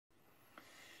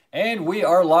And we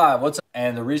are live. What's up?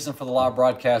 And the reason for the live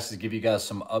broadcast is to give you guys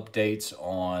some updates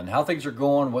on how things are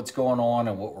going, what's going on,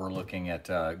 and what we're looking at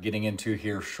getting into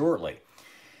here shortly.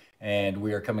 And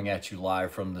we are coming at you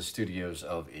live from the studios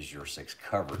of Is Your Six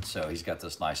Covered. So he's got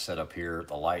this nice setup here.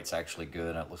 The light's actually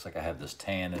good. It looks like I have this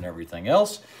tan and everything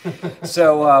else.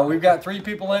 So we've got three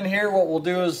people in here. What we'll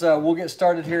do is we'll get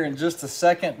started here in just a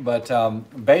second. But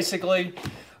basically,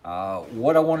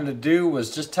 what I wanted to do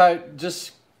was just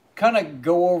kind of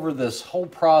go over this whole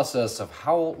process of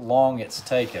how long it's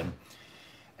taken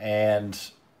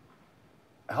and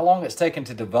how long it's taken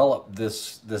to develop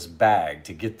this bag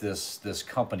to get this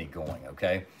company going.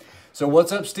 Okay, so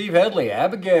what's up, Steve Headley,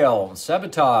 Abigail,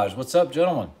 Sabotage? What's up,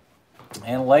 gentlemen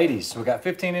and ladies? So we got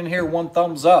 15 in here, one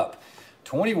thumbs up,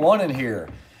 21 in here.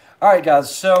 All right,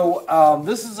 guys, so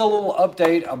this is a little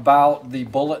update about the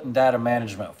bullet and data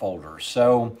management folder.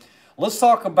 So let's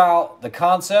talk about the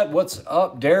concept. What's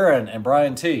up, Darren and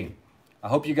Brian T? I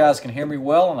hope you guys can hear me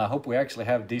well, and I hope we actually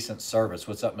have decent service.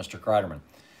 What's up, Mr. Kreiderman?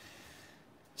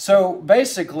 So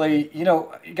basically, you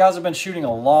know, you guys have been shooting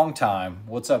a long time.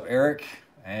 What's up, Eric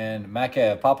and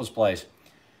Maca, Papa's Place?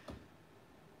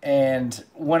 And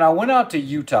when I went out to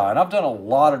Utah, and I've done a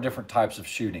lot of different types of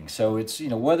shooting. So it's, you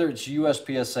know, whether it's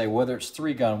USPSA, whether it's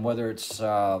three gun, whether it's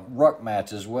ruck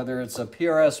matches, whether it's a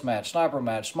PRS match, sniper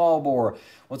match, small bore.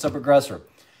 What's up, Aggressor?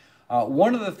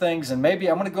 One of the things, and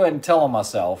maybe I'm going to go ahead and tell on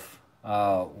myself.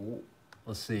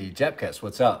 Let's see, Japcats,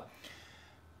 what's up?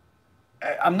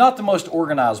 I'm not the most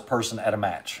organized person at a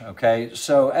match, okay?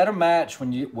 So at a match,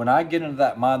 when I get into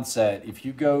that mindset, if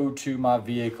you go to my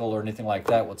vehicle or anything like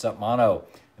that, what's up, Mono?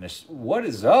 And it's, what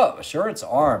is up? Assurance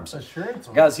Arms. Assurance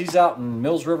Arms. Guys, he's out in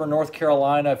Mills River, North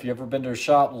Carolina. If you've ever been to a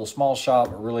shop, a little small shop,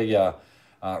 but really,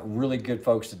 really good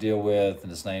folks to deal with. And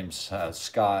his name's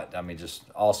Scott. I mean, just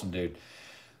awesome dude.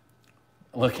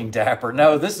 Looking dapper.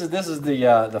 No, this is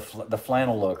the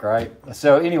flannel look, right?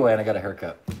 So anyway, and I got a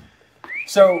haircut.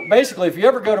 So basically, if you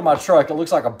ever go to my truck, it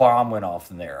looks like a bomb went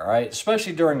off in there, right?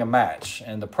 Especially during a match.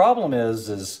 And the problem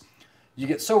is you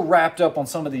get so wrapped up on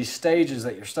some of these stages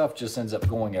that your stuff just ends up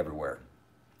going everywhere.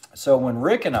 So when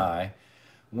Rick and I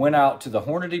went out to the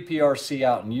Hornady PRC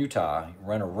out in Utah,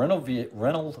 rent a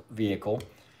rental vehicle,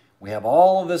 we have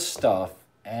all of this stuff,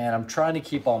 and I'm trying to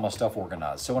keep all my stuff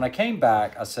organized. So when I came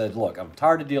back, I said, look, I'm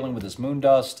tired of dealing with this moon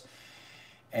dust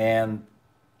and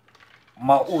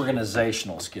my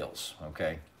organizational skills,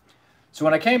 okay? So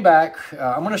when I came back,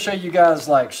 I'm going to show you guys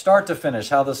like start to finish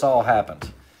how this all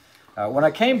happened. When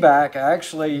I came back, I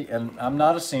actually, and I'm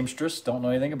not a seamstress, don't know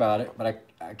anything about it, but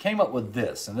I came up with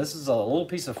this, and this is a little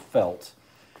piece of felt,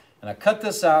 and I cut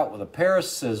this out with a pair of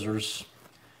scissors,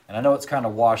 and I know it's kind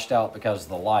of washed out because of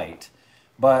the light,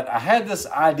 but I had this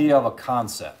idea of a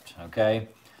concept, okay?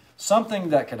 Something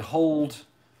that could hold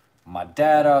my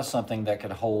data, something that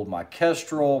could hold my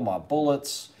Kestrel, my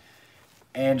bullets,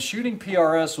 and shooting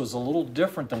PRS was a little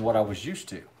different than what I was used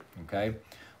to, okay?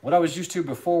 What I was used to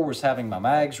before was having my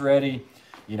mags ready,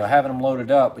 you know, having them loaded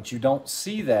up, but you don't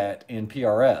see that in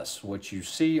PRS. What you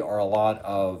see are a lot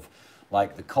of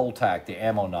like the Coltac, the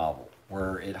ammo novel,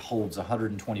 where it holds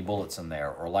 120 bullets in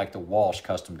there, or like the Walsh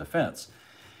Custom Defense.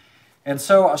 And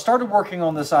so I started working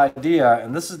on this idea,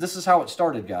 and this is how it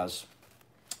started, guys.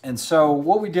 And so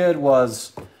what we did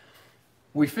was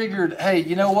we figured, hey,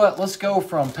 you know what? Let's go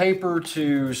from paper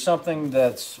to something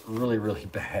that's really, really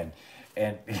bad.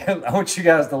 And I want you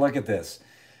guys to look at this.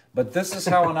 But this is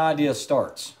how an idea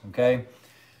starts, okay?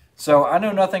 So I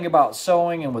know nothing about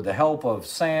sewing, and with the help of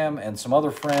Sam and some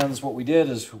other friends, what we did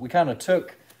is we kind of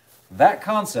took that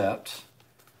concept.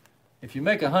 If you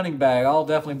make a hunting bag, I'll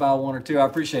definitely buy one or two. I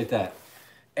appreciate that.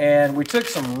 And we took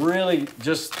some really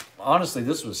just, honestly,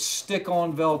 this was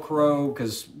stick-on Velcro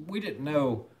because we didn't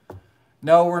know.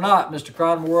 No, we're not, Mr.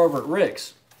 Cotton. We're over at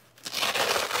Rick's.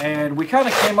 And we kind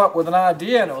of came up with an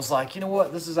idea, and it was like, you know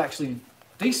what? This is actually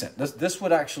decent. This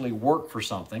would actually work for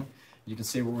something. You can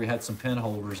see where we had some pin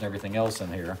holders and everything else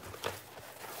in here.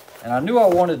 And I knew I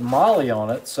wanted Molly on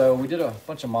it, so we did a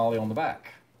bunch of Molly on the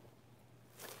back.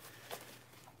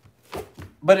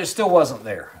 But it still wasn't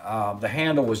there. The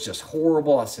handle was just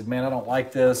horrible. I said, man, I don't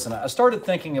like this. And I started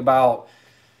thinking about,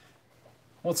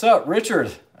 what's up,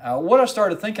 Richard? What I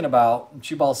started thinking about,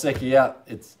 Chubal Siki, yeah,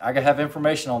 I have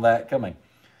information on that coming,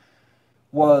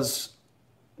 was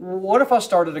what if I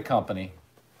started a company,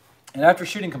 and after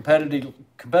shooting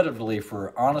competitively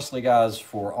for, honestly, guys,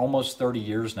 for almost 30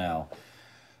 years now,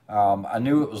 I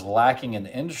knew it was lacking in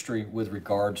the industry with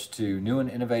regards to new and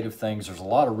innovative things. There's a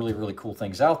lot of really, really cool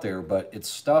things out there, but it's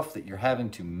stuff that you're having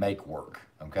to make work,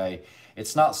 okay?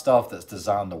 It's not stuff that's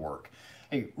designed to work.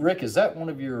 Hey, Rick, is that one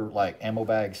of your, like, ammo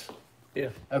bags? Yeah.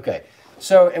 Okay.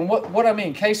 So, and what I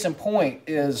mean, case in point,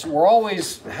 is we're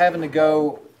always having to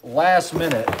go last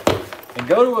minute and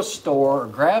go to a store,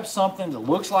 grab something that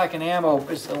looks like an ammo,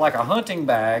 it's like a hunting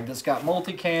bag that's got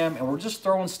multicam, and we're just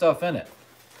throwing stuff in it.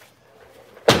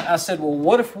 I said, well,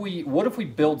 what if we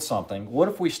build something? What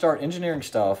if we start engineering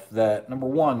stuff that, number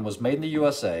one, was made in the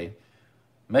USA,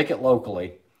 make it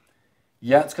locally.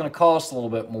 Yeah, it's going to cost a little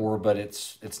bit more, but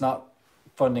it's not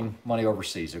funding money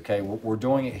overseas, okay? We're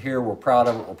doing it here. We're proud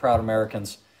of it. We're proud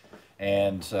Americans.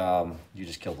 And you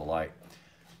just killed the light.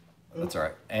 That's all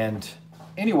right. And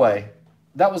anyway,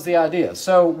 that was the idea.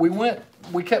 So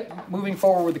we kept moving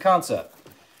forward with the concept.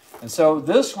 And so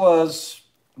this was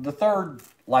the third,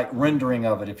 like, rendering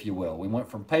of it, if you will. We went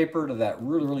from paper to that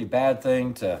really, really bad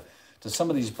thing to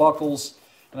some of these buckles.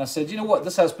 And I said, you know what,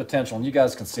 this has potential. And you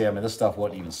guys can see, I mean, this stuff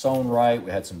wasn't even sewn right.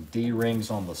 We had some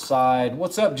D-rings on the side.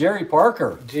 What's up, Jerry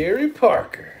Parker? Jerry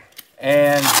Parker.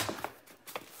 And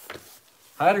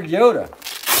Hyder Yoda.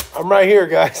 I'm right here,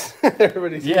 guys.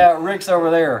 Everybody's Yeah, Rick's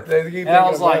over there. keep And I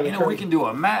was thinking like, about you the know, we curtain. can do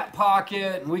a mat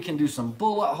pocket, and we can do some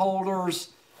bullet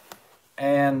holders.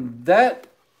 And that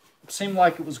seemed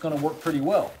like it was going to work pretty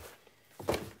well.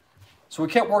 So we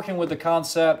kept working with the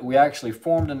concept. We actually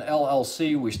formed an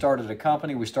LLC. We started a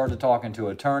company. We started talking to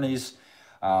attorneys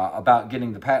about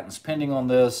getting the patents pending on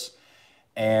this.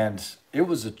 And it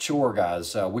was a chore,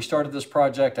 guys. We started this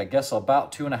project, I guess,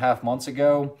 about 2.5 months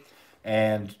ago.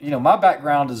 And, you know, my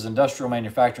background is industrial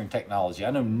manufacturing technology.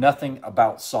 I know nothing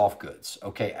about soft goods,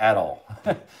 okay, at all.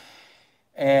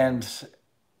 And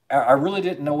I really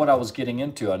didn't know what I was getting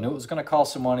into. I knew it was going to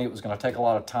cost some money. It was going to take a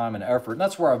lot of time and effort. And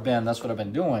that's where I've been. That's what I've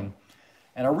been doing.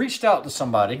 And I reached out to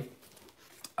somebody.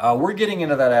 We're getting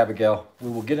into that, Abigail. We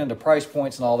will get into price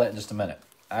points and all that in just a minute.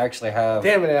 I actually have...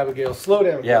 Damn it, Abigail. Slow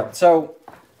down. Yeah, so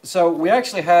we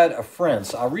actually had a friend.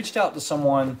 So I reached out to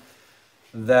someone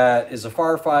that is a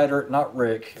firefighter, not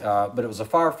Rick, but it was a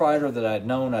firefighter that I'd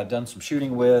known, I'd done some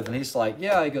shooting with, and he's like,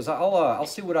 yeah, he goes, I'll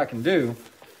see what I can do.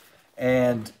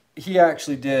 And he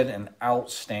actually did an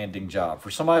outstanding job. For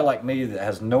somebody like me that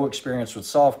has no experience with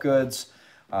soft goods,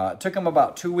 it took him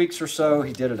about 2 weeks or so.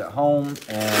 He did it at home,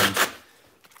 and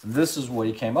this is what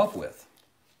he came up with.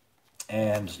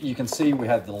 And you can see we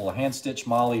had the little hand stitch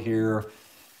molly here.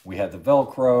 We had the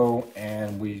Velcro,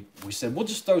 and we said, we'll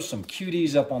just throw some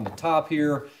cuties up on the top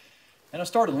here. And I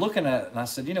started looking at it, and I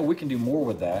said, you know, we can do more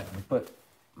with that. And we put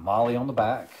Molly on the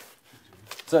back.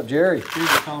 What's up, Jerry? Read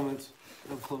the comments.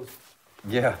 Up close.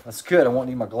 Yeah, that's good. I won't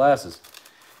need my glasses.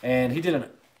 And he did an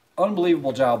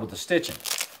unbelievable job with the stitching.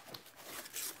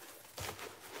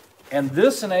 And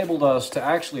this enabled us to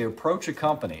actually approach a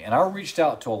company. And I reached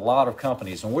out to a lot of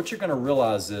companies. And what you're going to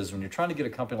realize is when you're trying to get a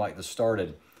company like this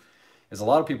started, is a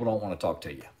lot of people don't want to talk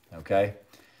to you, okay?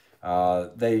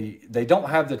 They don't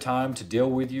have the time to deal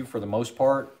with you for the most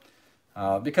part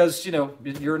because, you know,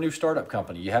 you're a new startup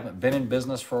company. You haven't been in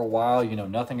business for a while. You know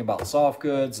nothing about soft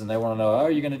goods, and they want to know, oh,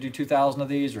 are you going to do 2,000 of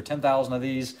these or 10,000 of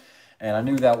these? And I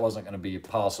knew that wasn't going to be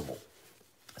possible.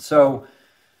 So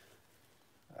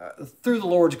through the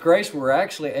Lord's grace, we were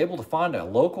actually able to find a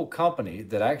local company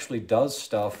that actually does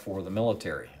stuff for the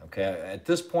military, okay? At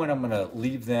this point, I'm going to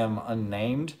leave them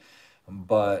unnamed.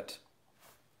 But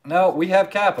no, we have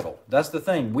capital. That's the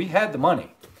thing. We had the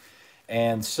money.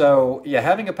 And so, yeah,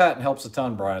 having a patent helps a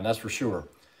ton, Brian, that's for sure.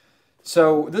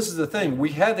 So this is the thing.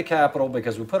 We had the capital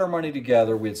because we put our money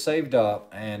together. We had saved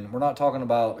up, and we're not talking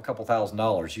about a couple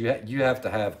 $1,000s. You have to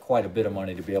have quite a bit of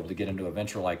money to be able to get into a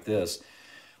venture like this.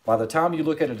 By the time you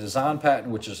look at a design patent,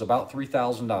 which is about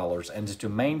 $3,000, and to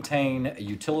maintain a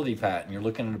utility patent, you're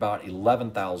looking at about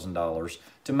 $11,000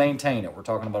 to maintain it. We're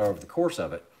talking about over the course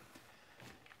of it.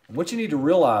 What you need to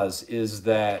realize is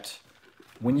that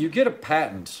when you get a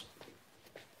patent,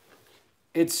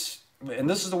 and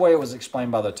this is the way it was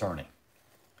explained by the attorney,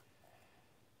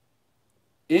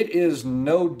 it is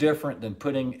no different than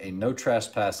putting a no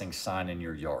trespassing sign in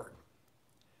your yard.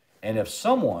 And if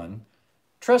someone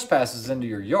trespasses into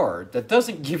your yard, that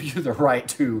doesn't give you the right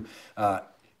to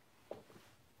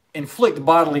inflict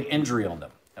bodily injury on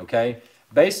them, okay?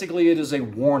 Basically, it is a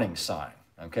warning sign.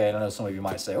 Okay, and I know some of you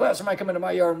might say, well, somebody come into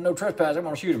my yard, no trespass, I'm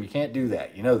going to shoot him. You can't do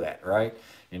that. You know that, right?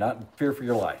 You're not in fear for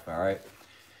your life, all right?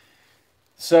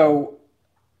 So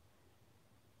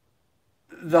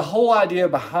the whole idea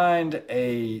behind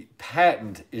a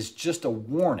patent is just a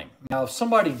warning. Now, if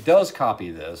somebody does copy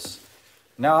this,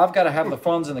 now I've got to have the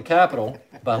funds in the capital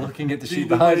by looking at the sheet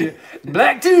behind you.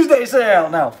 Black Tuesday sale.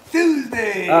 Now,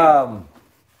 Tuesday.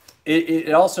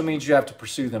 It also means you have to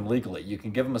pursue them legally. You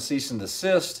can give them a cease and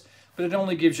desist, but it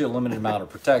only gives you a limited amount of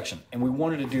protection. And we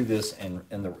wanted to do this in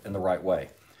the right way.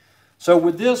 So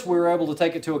with this, we were able to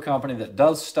take it to a company that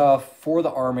does stuff for the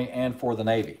Army and for the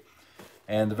Navy.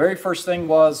 And the very first thing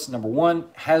was, number one,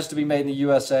 has to be made in the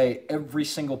USA, every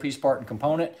single piece, part, and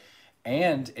component,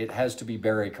 and it has to be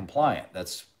Berry compliant.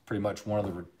 That's pretty much one of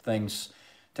the things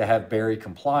to have Berry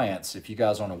compliance. If you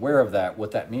guys aren't aware of that,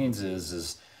 what that means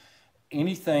is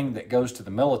anything that goes to the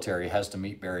military has to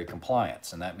meet Berry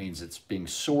compliance, and that means it's being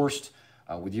sourced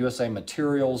with USA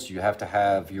materials. You have to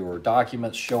have your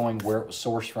documents showing where it was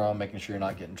sourced from, making sure you're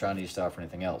not getting Chinese stuff or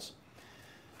anything else.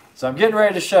 So I'm getting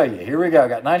ready to show you. Here we go. I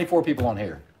got 94 people on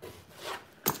here.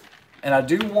 And I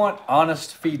do want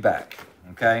honest feedback,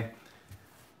 okay?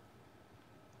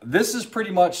 This is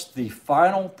pretty much the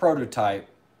final prototype.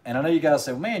 And I know you guys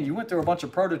say, man, you went through a bunch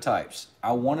of prototypes.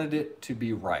 I wanted it to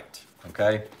be right,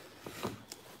 okay?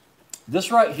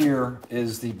 This right here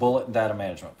is the bullet and data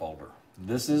management folder.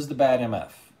 This is the BAD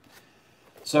MF.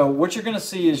 So what you're going to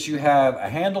see is you have a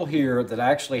handle here that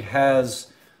actually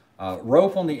has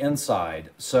rope on the inside,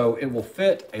 so it will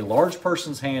fit a large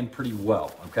person's hand pretty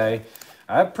well, okay?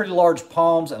 I have pretty large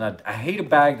palms, and I hate a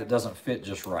bag that doesn't fit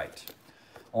just right.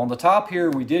 On the top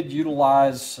here, we did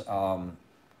utilize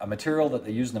a material that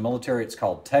they use in the military. It's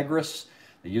called Tegris.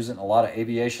 They use it in a lot of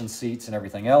aviation seats and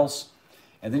everything else.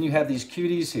 And then you have these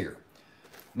QDs here.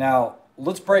 Now,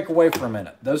 let's break away for a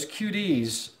minute. Those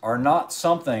QDs are not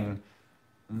something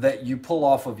that you pull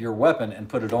off of your weapon and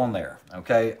put it on there,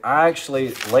 okay? I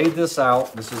actually laid this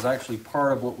out. This is actually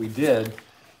part of what we did. And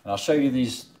I'll show you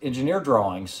these engineer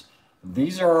drawings.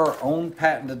 These are our own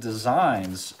patented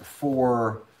designs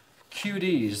for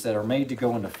QDs that are made to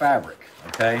go into fabric,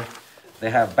 okay? They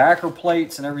have backer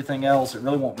plates and everything else. It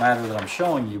really won't matter that I'm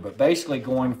showing you, but basically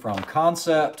going from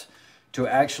concept to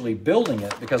actually building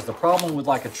it, because the problem with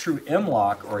like a true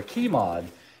M-LOK or a key mod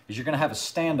is you're gonna have a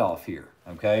standoff here,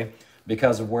 okay?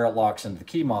 Because of where it locks into the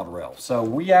key mod rail. So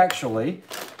we actually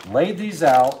laid these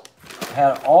out,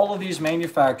 had all of these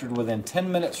manufactured within 10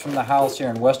 minutes from the house here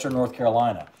in Western North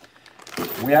Carolina.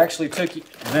 We actually took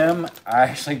them, I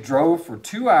actually drove for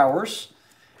 2 hours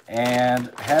and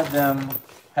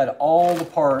had all the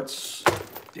parts.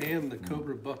 Damn, the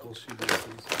Cobra buckle she does.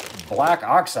 Black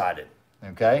oxided,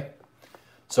 okay?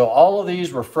 So all of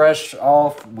these were fresh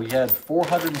off. We had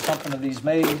 400 and something of these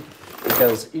made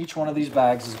because each one of these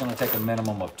bags is going to take a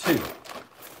minimum of 2.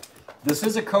 This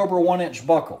is a Cobra 1-inch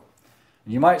buckle.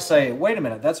 You might say, wait a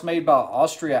minute, that's made by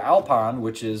Austria Alpine,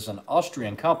 which is an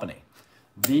Austrian company.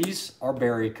 These are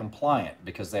Berry compliant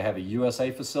because they have a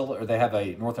USA facility, or they have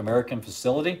a North American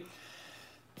facility.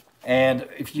 And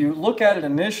if you look at it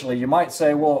initially, you might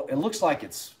say, well, it looks like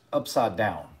it's upside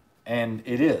down. And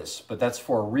it is, but that's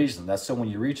for a reason. That's so when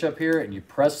you reach up here and you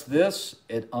press this,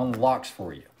 it unlocks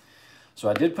for you. So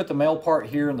I did put the male part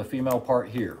here and the female part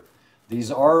here.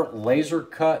 These are laser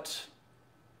cut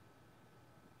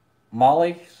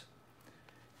mollies,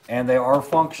 and they are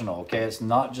functional, okay? It's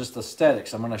not just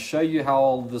aesthetics. I'm going to show you how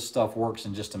all this stuff works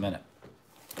in just a minute.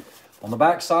 On the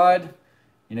back side,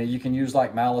 you know, you can use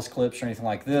like malice clips or anything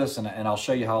like this, and I'll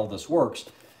show you how all this works.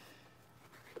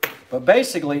 But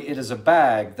basically, it is a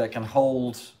bag that can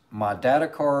hold my data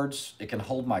cards, it can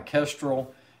hold my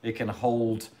Kestrel, it can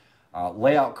hold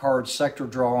layout cards, sector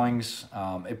drawings.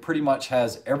 It pretty much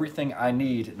has everything I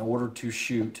need in order to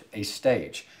shoot a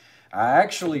stage. I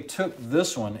actually took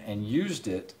this one and used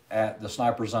it at the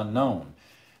Snipers Unknown.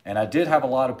 And I did have a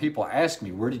lot of people ask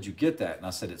me, where did you get that? And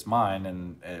I said, it's mine,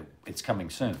 and it's coming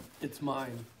soon. It's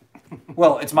mine.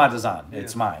 Well, it's my design. Yeah.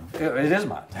 It's mine. It is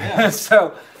mine. Yeah.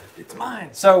 So it's mine.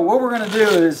 So what we're going to do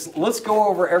is let's go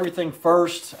over everything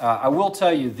first. I will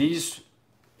tell you, these,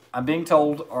 I'm being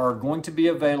told, are going to be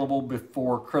available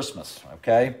before Christmas,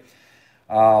 okay?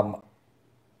 The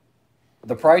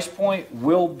price point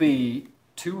will be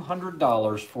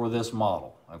 $200 for this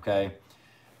model, okay?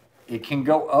 It can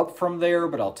go up from there,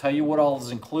 but I'll tell you what all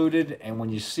is included, and when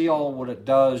you see all what it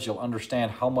does, you'll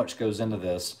understand how much goes into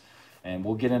this, and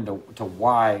we'll get into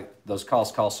why those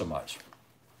costs cost so much,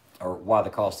 or why the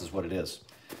cost is what it is.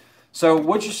 So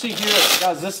what you see here,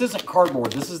 guys, this isn't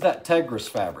cardboard. This is that Tegris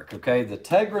fabric, okay? The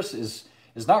Tegris is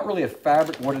not really a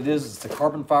fabric. What it is, it's a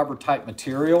carbon fiber type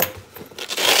material.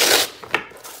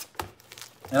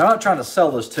 And I'm not trying to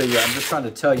sell this to you. I'm just trying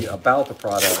to tell you about the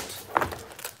product.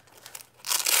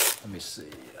 Let me see.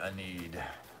 I need...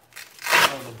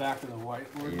 Oh, the back of the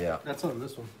whiteboard? Yeah. That's on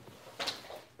this one.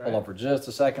 Right. Hold on for just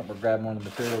a second. We're grabbing one of the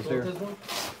materials here. This one?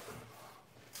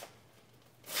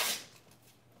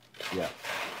 Yeah.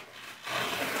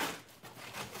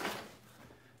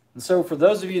 And so for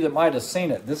those of you that might have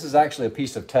seen it, this is actually a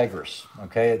piece of Tegris,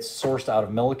 okay? It's sourced out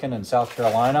of Milliken in South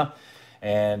Carolina.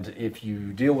 And if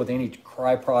you deal with any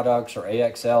Crye products or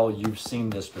AXL, you've seen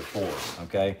this before,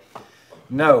 okay?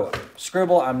 No,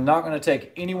 Scribble, I'm not going to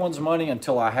take anyone's money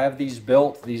until I have these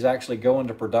built. These actually go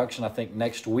into production, I think,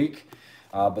 next week.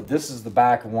 But this is the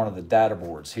back of one of the data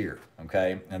boards here,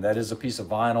 okay? And that is a piece of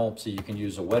vinyl, so you can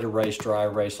use a wet erase, dry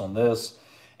erase on this,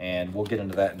 and we'll get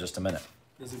into that in just a minute.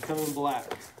 Does it come in black?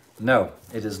 No,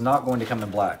 it is not going to come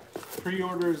in black.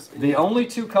 Pre-orders. The only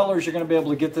two colors you're going to be able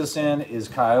to get this in is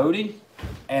Coyote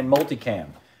and Multicam,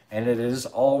 and it is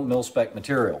all mil-spec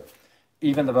material.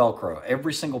 Even the Velcro,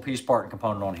 every single piece, part, and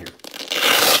component on here.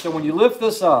 So when you lift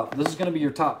this up, this is going to be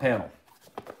your top panel.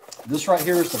 This right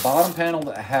here is the bottom panel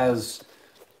that has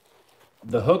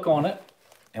the hook on it.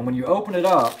 And when you open it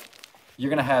up,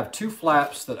 you're going to have two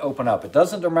flaps that open up. It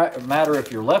doesn't matter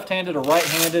if you're left-handed or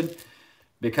right-handed,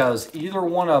 because either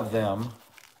one of them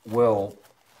will,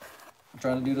 I'm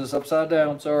trying to do this upside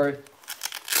down, sorry,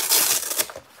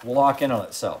 will lock in on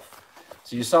itself.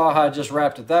 So you saw how I just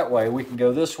wrapped it that way. We can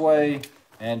go this way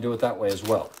and do it that way as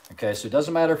well. Okay, so it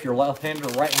doesn't matter if you're left-handed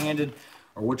or right-handed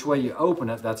or which way you open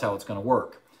it, that's how it's going to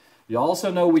work. You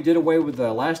also know we did away with the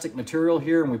elastic material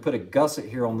here and we put a gusset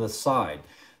here on this side.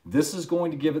 This is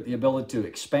going to give it the ability to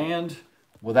expand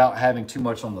without having too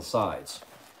much on the sides.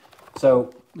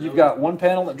 So you've got one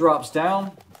panel that drops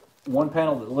down, one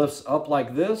panel that lifts up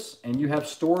like this, and you have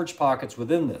storage pockets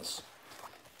within this.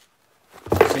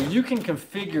 So you can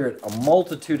configure it a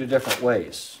multitude of different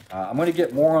ways. I'm going to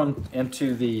get more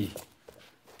into the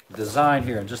design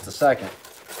here in just a second.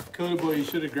 Cody boy, you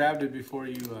should have grabbed it before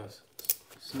you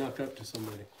snuck up to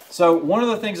somebody. So one of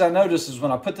the things I noticed is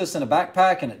when I put this in a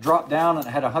backpack and it dropped down and it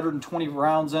had 120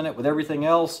 rounds in it with everything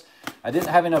else, I didn't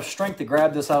have enough strength to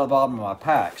grab this out of the bottom of my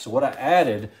pack. So what I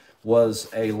added was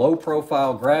a low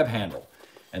profile grab handle.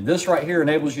 And this right here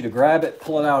enables you to grab it,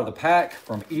 pull it out of the pack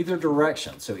from either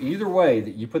direction. So either way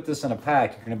that you put this in a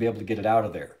pack, you're going to be able to get it out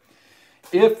of there.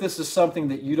 If this is something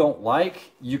that you don't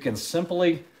like, you can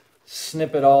simply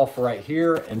snip it off right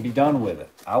here and be done with it.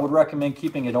 I would recommend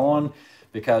keeping it on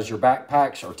because your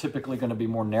backpacks are typically going to be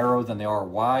more narrow than they are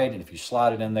wide. And if you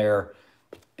slide it in there,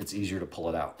 it's easier to pull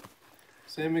it out.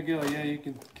 San Miguel, yeah, you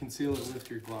can conceal it with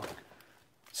your Glock.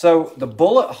 So the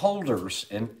bullet holders,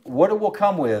 and what it will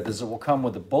come with is it will come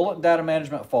with the bullet data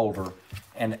management folder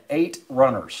and 8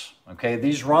 runners. Okay,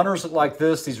 these runners look like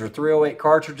this. These are 308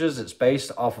 cartridges. It's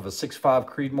based off of a 6.5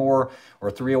 Creedmoor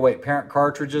or 308 parent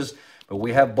cartridges, but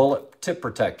we have bullet tip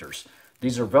protectors.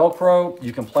 These are Velcro.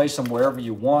 You can place them wherever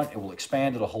you want. It will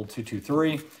expand. It'll hold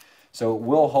 223. So it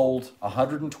will hold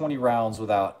 120 rounds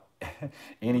without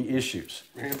any issues.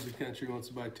 Ramsey Country wants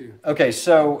to buy 2. Okay,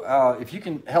 so if you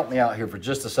can help me out here for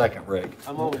just a second, Rick.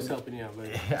 I'm always helping you out,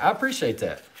 buddy. I appreciate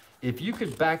that. If you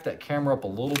could back that camera up a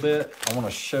little bit, I want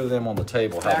to show them on the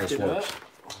table how this works.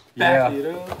 Back it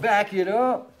up. Back it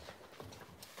up.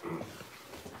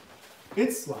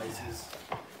 It slices.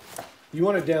 You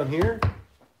want it down here?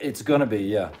 It's going to be,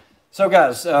 yeah. So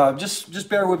guys, just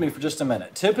bear with me for just a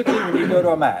minute. Typically when you go to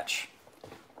a match,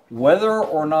 whether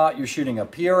or not you're shooting a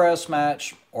PRS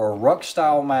match or a ruck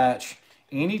style match,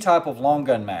 any type of long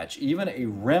gun match, even a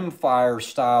rimfire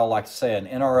style, like say an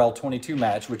NRL 22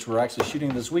 match, which we're actually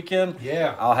shooting this weekend,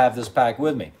 yeah, I'll have this pack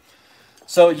with me.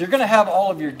 So you're going to have all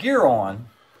of your gear on.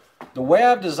 The way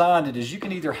I've designed it is you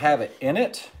can either have it in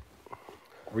it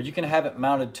or you can have it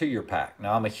mounted to your pack.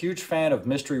 Now I'm a huge fan of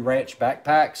Mystery Ranch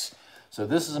backpacks. So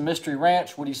this is a Mystery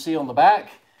Ranch. What do you see on the back?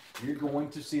 You're going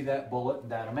to see that bullet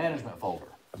data management folder.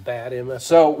 Bad MS.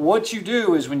 So what you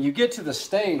do is when you get to the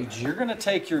stage, you're going to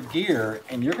take your gear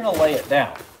and you're going to lay it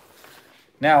down.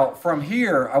 Now from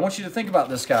here, I want you to think about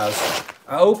this, guys.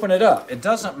 I open it up. It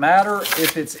doesn't matter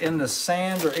if it's in the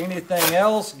sand or anything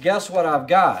else. Guess what I've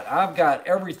got? I've got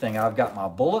everything. I've got my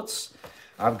bullets.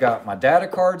 I've got my data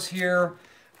cards here.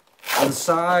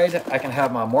 Inside, I can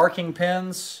have my marking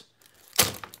pens.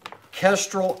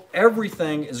 Kestrel,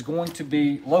 everything is going to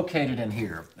be located in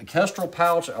here. The Kestrel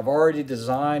pouch I've already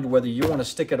designed, whether you want to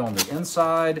stick it on the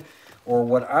inside or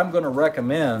what I'm going to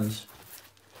recommend,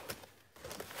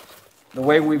 the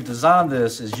way we've designed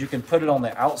this is you can put it on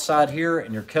the outside here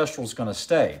and your Kestrel is going to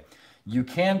stay. You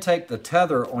can take the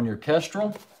tether on your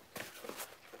Kestrel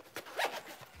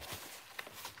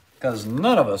because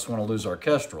none of us want to lose our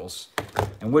Kestrels.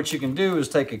 And what you can do is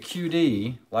take a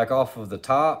QD like off of the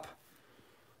top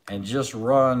and just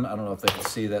run. I don't know if they can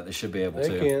see that. They should be able to.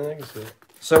 They can see it.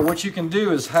 So what you can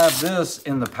do is have this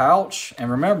in the pouch. And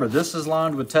remember, this is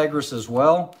lined with Tegris as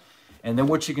well. And then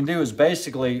what you can do is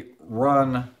basically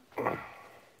run, I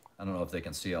don't know if they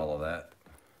can see all of that.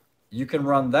 You can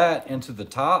run that into the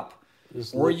top,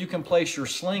 or you can place your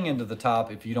sling into the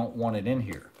top if you don't want it in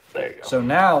here. There you go. So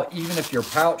now, even if your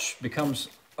pouch becomes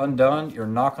undone, you're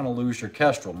not going to lose your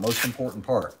Kestrel. Most important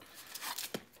part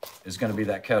is going to be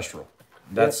that Kestrel.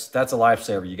 That's a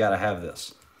lifesaver. You got to have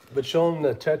this. But show them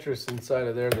the Tetris inside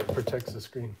of there that protects the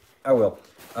screen. I will.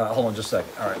 Hold on just a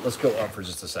second. All right, let's go up for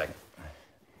just a second.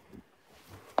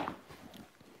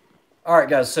 All right,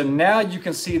 guys, so now you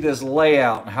can see this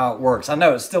layout and how it works. I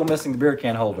know it's still missing the beer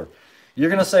can holder. You're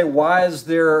going to say, why is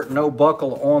there no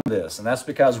buckle on this? And that's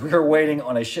because we are waiting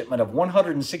on a shipment of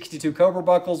 162 Cobra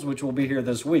buckles, which will be here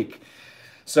this week.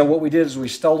 So what we did is we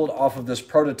stole it off of this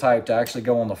prototype to actually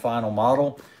go on the final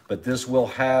model, but this will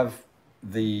have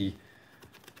the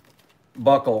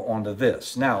buckle onto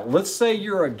this. Now, let's say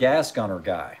you're a gas gunner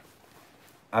guy.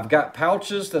 I've got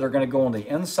pouches that are going to go on the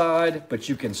inside, but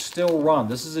you can still run.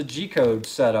 This is a G-code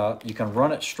setup. You can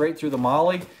run it straight through the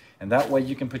MOLLE, and that way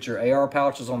you can put your AR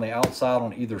pouches on the outside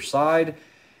on either side.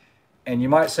 And you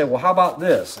might say, well, how about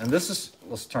this? And this is,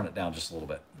 let's turn it down just a little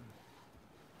bit.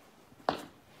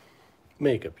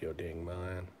 Make up your dang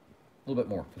mind. A little bit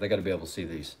more, but they got to be able to see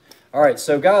these. All right,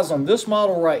 so guys, on this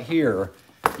model right here,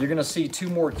 you're going to see two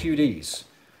more QDs.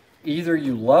 Either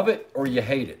you love it or you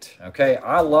hate it, okay?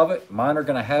 I love it. Mine are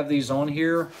going to have these on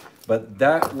here, but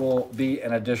that will be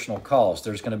an additional cost.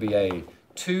 There's going to be a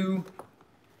 2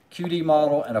 QD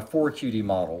model and a 4 QD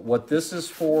model. What this is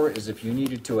for is if you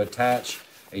needed to attach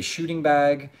a shooting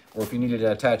bag, or if you needed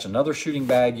to attach another shooting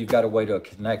bag, you've got a way to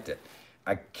connect it.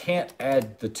 I can't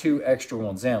add the 2 extra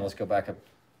ones in. Let's go back up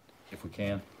if we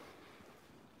can.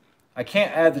 I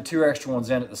can't add the 2 extra ones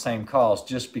in at the same cost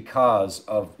just because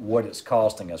of what it's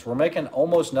costing us. We're making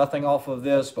almost nothing off of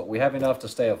this, but we have enough to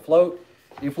stay afloat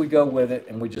if we go with it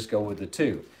and we just go with the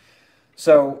 2.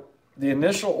 So the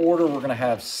initial order, we're going to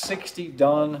have 60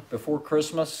 done before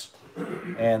Christmas,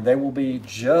 and they will be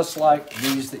just like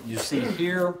these that you see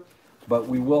here, but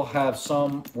we will have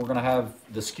some. We're going to have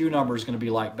the SKU number is going to be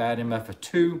like Bad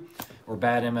MF2 or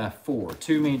Bad MF4.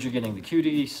 2 means you're getting the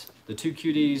QDs, the 2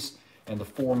 QDs, and the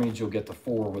 4 means you'll get the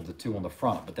 4 with the 2 on the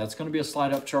front. But that's going to be a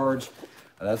slide up charge.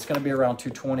 That's going to be around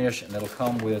 $220-ish, and it'll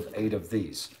come with 8 of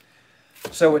these.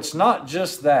 So it's not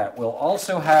just that. We'll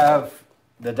also have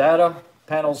the data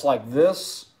panels like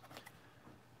this.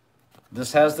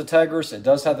 This has the Tegris. It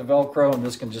does have the Velcro, and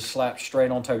this can just slap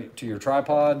straight onto your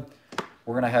tripod.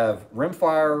 We're going to have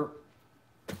rimfire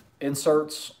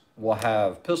inserts. We'll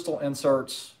have pistol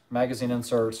inserts, magazine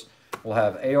inserts. We'll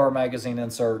have AR magazine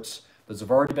inserts. Those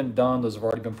have already been done. Those have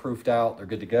already been proofed out. They're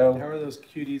good to go. How are those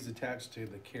QDs attached to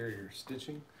the carrier?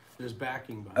 Stitching? There's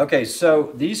backing behind. Okay,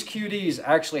 so these QDs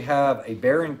actually have a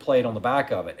bearing plate on the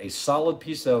back of it, a solid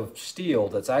piece of steel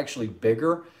that's actually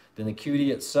bigger than the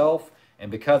QD itself,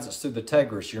 and because it's through the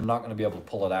Tegris, you're not going to be able to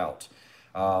pull it out.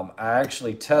 I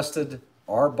actually tested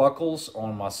our buckles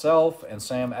on myself, and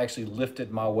Sam actually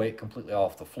lifted my weight completely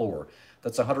off the floor.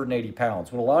 That's 180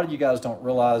 pounds. What a lot of you guys don't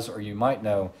realize, or you might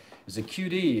know, is a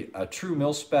QD, a true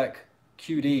mil-spec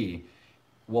QD,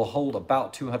 will hold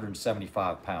about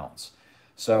 275 pounds.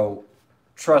 So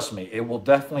trust me, it will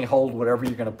definitely hold whatever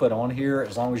you're going to put on here,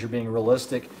 as long as you're being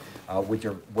realistic with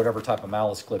your whatever type of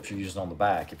malice clips you're using on the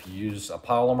back. If you use a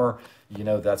polymer, you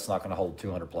know that's not going to hold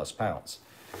 200 plus pounds.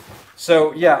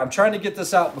 So yeah, I'm trying to get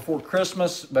this out before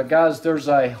Christmas, but guys, there's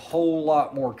a whole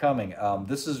lot more coming.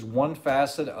 This is one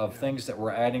facet of things that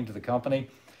we're adding to the company.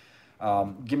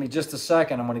 Give me just a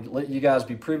second. I'm going to let you guys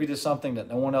be privy to something that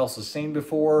no one else has seen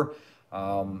before.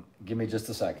 Give me just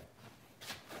a second.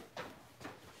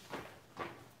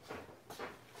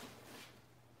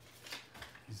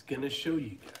 He's going to show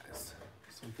you guys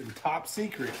something top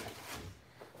secret.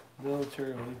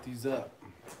 Military will eat these up.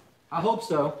 I hope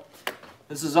so.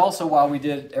 This is also why we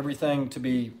did everything to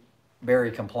be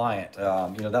very compliant.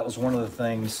 You know, that was one of the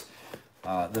things.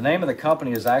 The name of the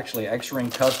company is actually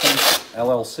X-Ring Customs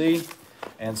LLC,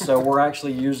 and so we're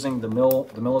actually using the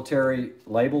military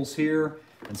labels here.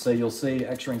 And so you'll see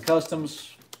X-Ring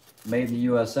Customs, made in the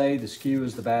USA. The SKU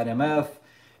is the Bad MF,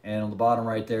 and on the bottom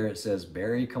right there it says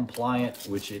very compliant,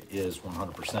 which it is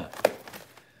 100%.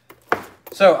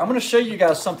 So I'm going to show you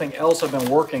guys something else I've been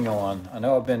working on. I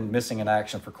know I've been missing in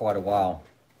action for quite a while.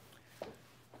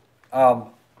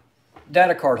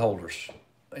 Data card holders.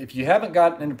 If you haven't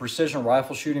gotten into precision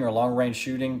rifle shooting or long range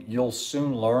shooting, you'll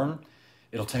soon learn.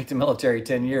 It'll take the military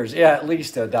 10 years, yeah, at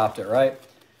least to adopt it, right?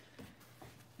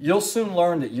 You'll soon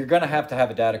learn that you're going to have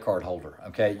a data card holder,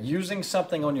 okay? Using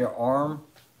something on your arm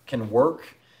can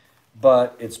work,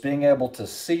 but it's being able to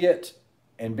see it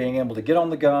and being able to get on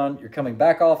the gun, you're coming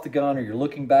back off the gun, or you're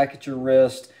looking back at your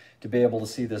wrist to be able to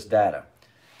see this data.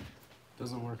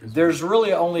 Doesn't work as There's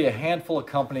really only a handful of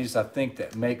companies, I think,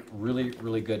 that make really,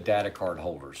 really good data card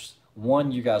holders.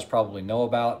 One you guys probably know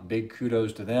about, big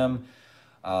kudos to them.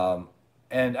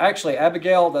 And actually,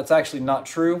 Abigail, that's actually not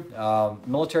true.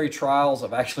 Military trials,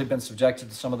 I've actually been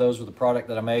subjected to some of those with the product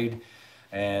that I made.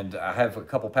 And I have a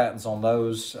couple patents on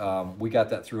those. We got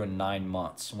that through in 9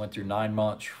 months. Went through 9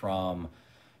 months from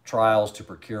trials to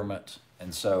procurement.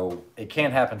 And so it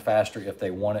can happen faster if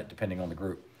they want it, depending on the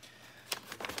group.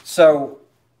 So,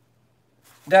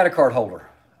 data card holder.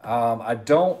 I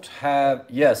don't have,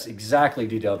 yes, exactly,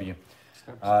 DW.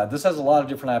 This has a lot of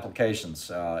different applications.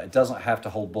 It doesn't have to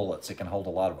hold bullets. It can hold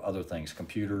a lot of other things,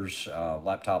 computers,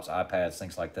 laptops, iPads,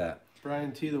 things like that.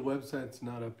 Brian T, the website's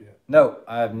not up yet. No,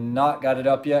 I have not got it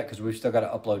up yet because we've still got to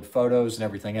upload photos and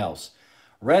everything else.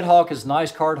 Red Hawk is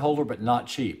nice card holder, but not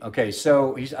cheap. Okay,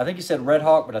 so I think he said Red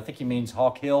Hawk, but I think he means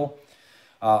Hawk Hill.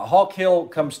 Hawk Hill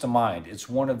comes to mind. It's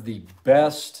one of the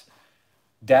best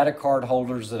data card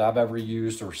holders that I've ever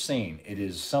used or seen. It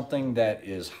is something that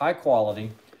is high quality,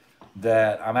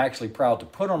 that I'm actually proud to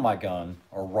put on my gun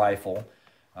or rifle,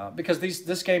 because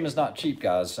this game is not cheap,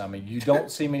 guys. I mean, you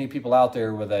don't see many people out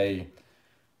there with a,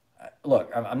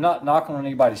 look, I'm not knocking on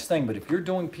anybody's thing, but if you're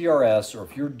doing PRS or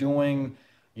if you're doing,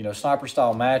 you know, sniper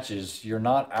style matches, you're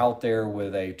not out there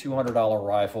with a $200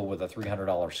 rifle with a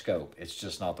 $300 scope. It's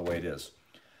just not the way it is.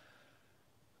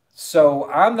 So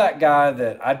I'm that guy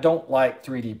that I don't like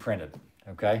 3D printed,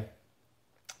 okay?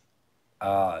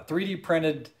 3D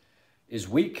printed is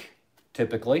weak,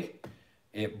 typically.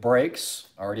 It breaks.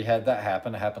 I already had that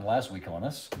happen. It happened last week on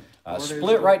us.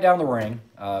 Split right down the ring.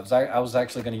 I was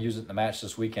actually going to use it in the match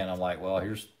this weekend. I'm like, well,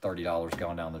 here's $30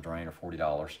 going down the drain, or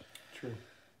 $40. True.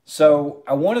 So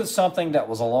I wanted something that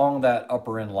was along that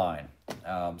upper end line.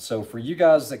 So for you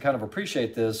guys that kind of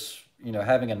appreciate this, you know,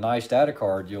 having a nice data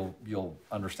card, you'll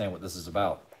understand what this is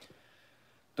about.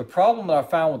 The problem that I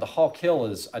found with the Hawk Hill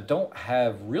is I don't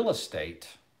have real estate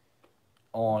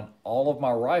on all of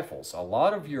my rifles. A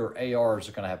lot of your ARs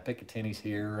are going to have Picatinis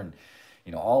here, and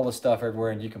you know, all the stuff everywhere,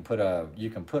 and you can put a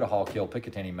Hawk Hill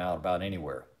Picatinny mount about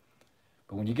anywhere.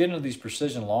 But when you get into these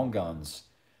precision long guns,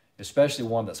 especially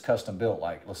one that's custom built,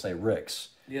 like let's say Rick's,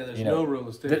 yeah, there's no real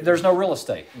estate. There's no real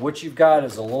estate. What you've got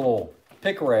is a little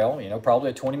pick rail, you know,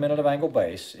 probably a 20-minute of angle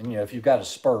base. And, you know, if you've got a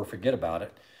spur, forget about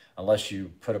it. Unless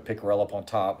you put a pick rail up on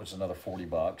top, which is another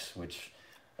 $40, which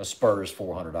a spur is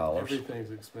 $400.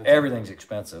 Everything's expensive. Everything's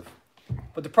expensive.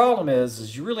 But the problem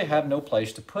is you really have no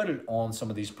place to put it on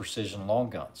some of these precision long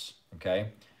guns, okay?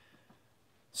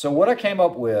 So what I came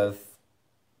up with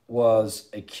was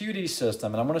a QD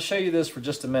system, and I'm going to show you this for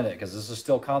just a minute because this is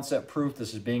still concept proof.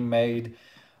 This is being made.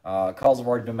 Calls have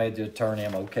already been made to attorney.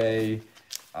 I'm okay.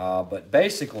 But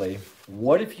basically,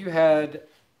 what if you had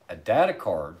a data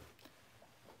card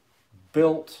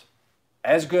built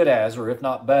as good as, or if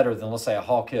not better than, let's say, a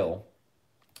Hawk Hill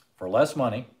for less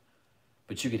money,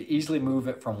 but you could easily move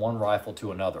it from one rifle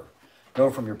to another. Go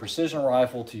from your precision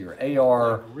rifle to your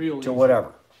AR to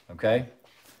whatever, okay?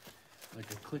 Like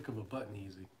a click of a button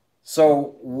easy.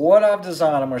 So what I've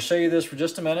designed, I'm going to show you this for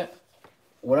just a minute.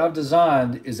 What I've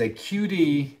designed is a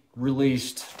QD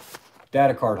released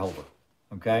data card holder.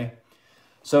 Okay,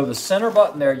 so the center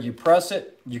button there, you press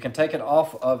it, you can take it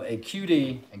off of a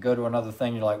QD and go to another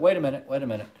thing. You're like, wait a minute.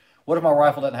 What if my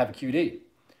rifle doesn't have a QD?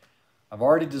 I've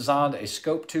already designed a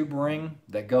scope tube ring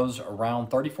that goes around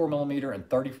 34 millimeter and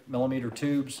 30 millimeter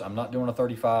tubes. I'm not doing a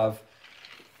 35.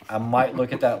 I might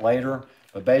look at that later,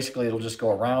 but basically it'll just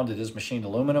go around. It is machined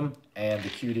aluminum, and the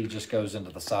QD just goes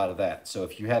into the side of that. So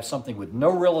if you have something with no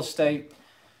real estate,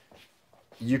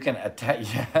 you can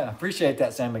attach. Yeah, I appreciate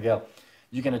that, San Miguel.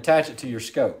 You can attach it to your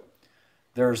scope.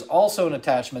 There's also an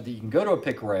attachment that you can go to a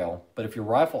pick rail, but if your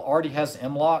rifle already has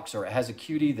M-locks or it has a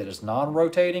QD that is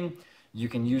non-rotating, you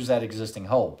can use that existing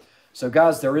hole. So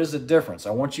guys, there is a difference. I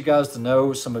want you guys to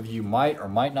know, some of you might or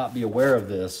might not be aware of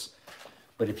this,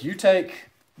 but if you take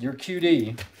your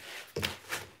QD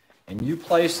and you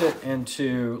place it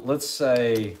into, let's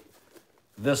say,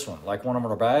 this one, like one of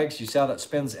our bags, you see how that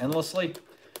spins endlessly?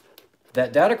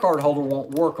 That data card holder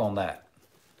won't work on that.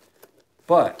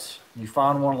 But you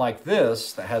find one like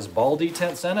this that has ball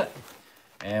detents in it,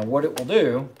 and what it will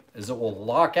do is it will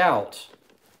lock out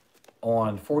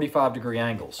on 45-degree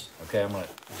angles. Okay, I'm going to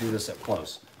do this up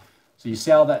close. So you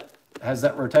see how that has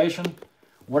that rotation?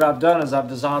 What I've done is I've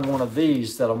designed one of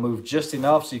these that'll move just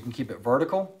enough so you can keep it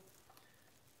vertical.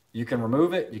 You can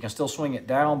remove it, you can still swing it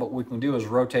down, but what we can do is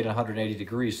rotate 180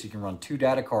 degrees so you can run 2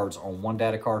 data cards on one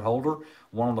data card holder,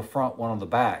 one on the front, one on the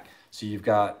back. So you've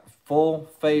got full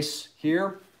face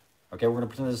here. Okay, we're going to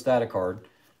pretend this is data card.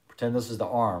 Pretend this is the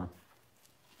arm.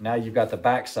 Now you've got the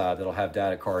back side that'll have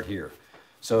data card here.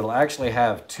 So it'll actually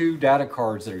have 2 data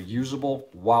cards that are usable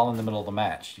while in the middle of the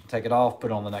match. You can take it off,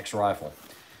 put it on the next rifle.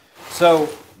 So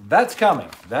that's coming.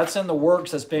 That's in the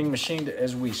works. That's being machined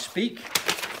as we speak.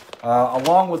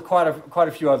 along with quite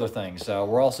a few other things.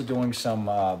 We're also doing some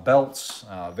belts,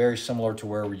 very similar to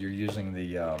where you're using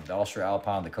the Austria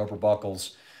Alpine, the Cobra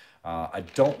buckles. I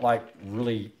don't like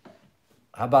really.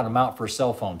 How about a mount for a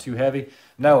cell phone? Too heavy?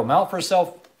 No, mount for a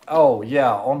cell. Oh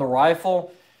yeah, on the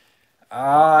rifle.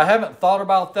 I haven't thought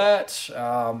about that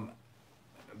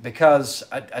because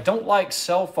I don't like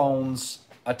cell phones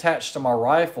attached to my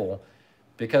rifle,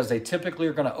 because they typically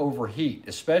are going to overheat,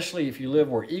 especially if you live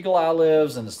where Eagle Eye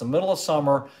lives and it's the middle of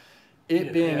summer.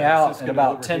 It being out in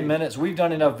about 10 minutes, we've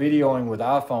done enough videoing with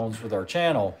iPhones with our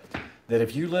channel that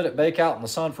if you let it bake out in the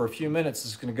sun for a few minutes,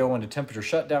 it's going to go into temperature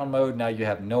shutdown mode. Now you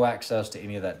have no access to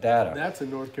any of that data. That's in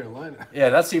North Carolina. Yeah,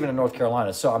 that's even in North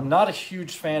Carolina. So I'm not a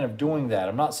huge fan of doing that.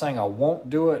 I'm not saying I won't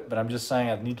do it, but I'm just saying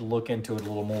I need to look into it a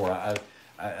little more.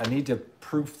 I need to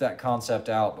proof that concept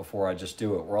out before I just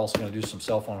do it. We're also going to do some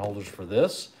cell phone holders for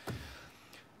this.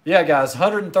 Yeah, guys,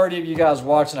 130 of you guys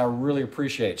watching. I really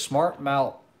appreciate it. Smart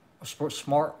mount, watch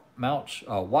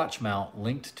mount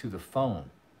linked to the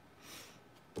phone.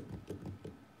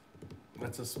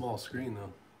 That's a small screen,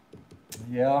 though.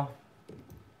 Yeah.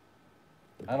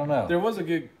 I don't know. There was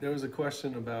a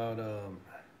question about.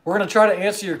 We're going to try to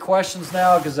answer your questions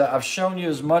now, because I've shown you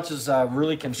as much as I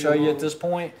really can show you at this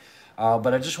point.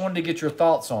 But I just wanted to get your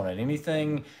thoughts on it.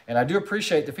 Anything, and I do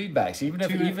appreciate the feedbacks,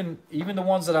 even the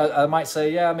ones that I might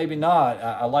say, yeah, maybe not.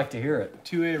 I like to hear it.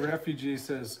 2A Refugee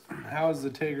says, how is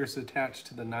the Tigris attached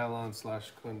to the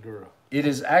nylon/Glendura? It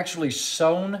is actually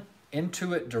sewn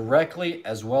into it directly,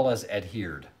 as well as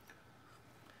adhered.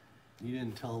 You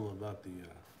didn't tell them about the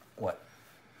what?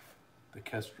 The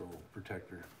Kestrel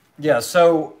protector. Yeah,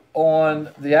 so on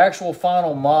the actual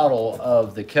final model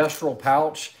of the Kestrel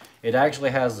pouch, it actually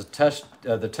has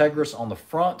the Tigris on the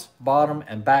front, bottom,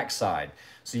 and back side.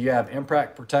 So you have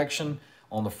impact protection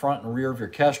on the front and rear of your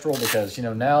Kestrel, because, you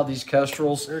know, now these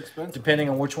Kestrels, they're expensive. Depending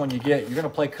on which one you get, you're going to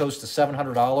pay close to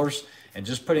 $700. And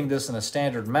just putting this in a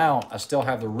standard mount, I still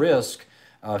have the risk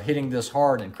of hitting this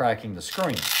hard and cracking the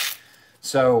screen.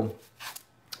 So,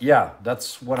 yeah,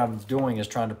 that's what I'm doing, is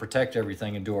trying to protect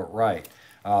everything and do it right.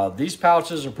 These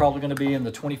pouches are probably going to be in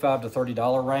the $25 to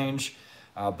 $30 range.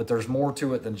 But there's more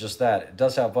to it than just that. It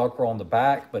does have Velcro on the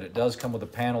back, but it does come with a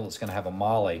panel that's going to have a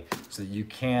MOLLE so that you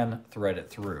can thread it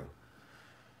through.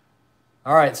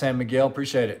 All right, Sam Miguel,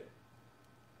 appreciate it.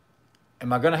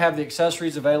 Am I going to have the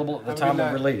accessories available at the time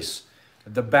of release?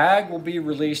 The bag will be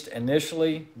released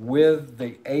initially with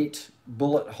the 8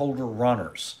 bullet holder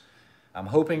runners. I'm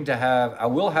hoping to have, I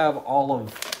will have all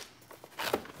of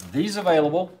these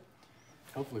available.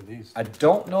 Hopefully these. I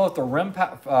don't know if the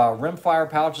rimfire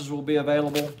pouches will be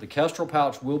available. The Kestrel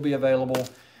pouch will be available.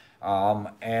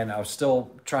 And I'm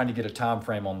still trying to get a time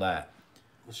frame on that.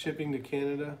 Shipping to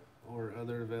Canada or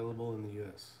other available in the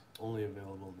U.S.? Only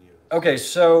available in the U.S. Okay,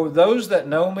 so those that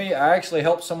know me, I actually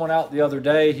helped someone out the other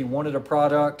day. He wanted a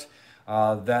product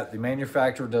that the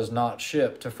manufacturer does not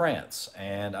ship to France.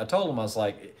 And I told him, I was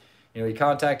like, you know, he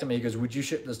contacted me. He goes, would you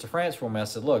ship this to France for me? I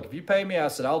said, look, if you pay me, I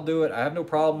said, I'll do it. I have no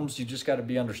problems. You just got to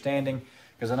be understanding.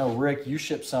 Because I know, Rick, you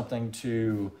shipped something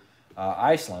to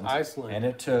Iceland. And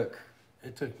it took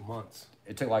months.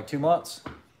 It took like 2 months?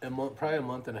 Probably a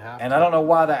month and a half. And I don't know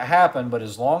why that happened, but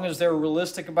as long as they're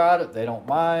realistic about it, they don't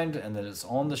mind, and that it's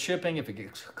on the shipping. If it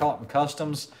gets caught in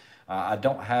customs, I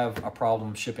don't have a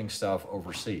problem shipping stuff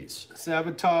overseas.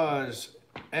 Sabotage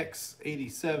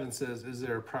X87 says, is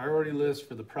there a priority list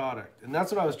for the product? And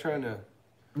that's what I was trying to...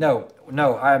 No,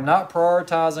 I am not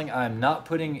prioritizing. I am not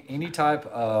putting any type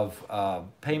of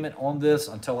payment on this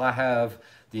until I have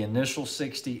the initial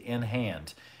 60 in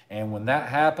hand. And when that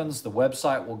happens, the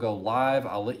website will go live.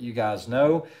 I'll let you guys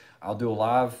know. I'll do a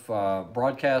live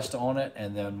broadcast on it.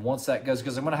 And then once that goes,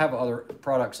 because I'm going to have other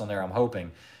products on there, I'm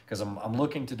hoping, because I'm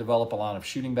looking to develop a line of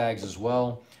shooting bags as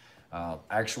well.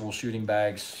 Actual shooting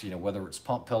bags, you know, whether it's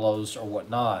pump pillows or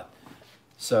whatnot.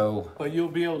 So, but you'll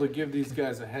be able to give these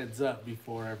guys a heads up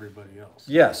before everybody else.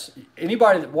 Yes.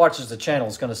 Anybody that watches the channel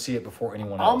is going to see it before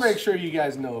anyone else. I'll make sure you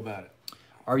guys know about it.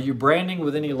 Are you branding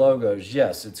with any logos?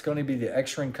 Yes, it's going to be the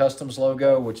X-Ring Customs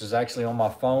logo, which is actually on my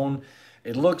phone.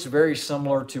 It looks very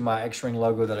similar to my X-Ring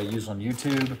logo that I use on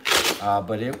YouTube,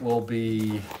 but it will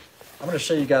be, I'm going to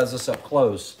show you guys this up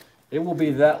close. It will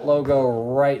be that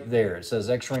logo right there. It says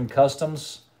X-Ring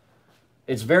Customs.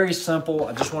 It's very simple.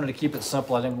 I just wanted to keep it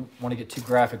simple. I didn't want to get too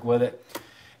graphic with it.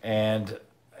 And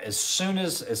as soon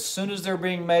as they're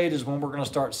being made is when we're going to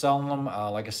start selling them.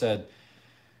 Like I said,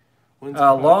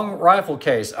 long rifle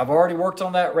case. I've already worked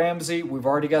on that, Ramsey. We've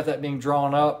already got that being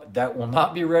drawn up. That will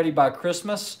not be ready by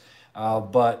Christmas,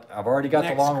 but I've already got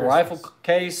the long rifle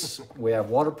case. We have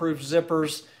waterproof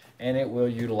zippers, and it will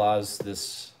utilize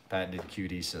this patented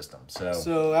QD system. So,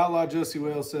 So Outlaw Josie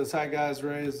Whale says, "Hi guys,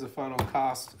 Ray, is the final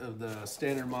cost of the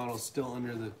standard model still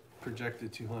under the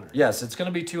projected 200?" yes, it's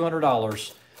going to be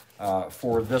 $200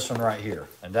 for this one right here.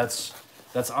 And that's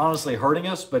honestly hurting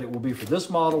us, but it will be for this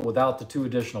model without the 2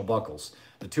 additional buckles.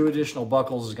 The 2 additional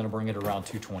buckles is going to bring it around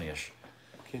 220-ish.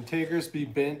 Can Tigris be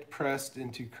bent, pressed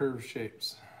into curved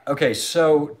shapes? Okay,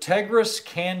 so Tigris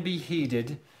can be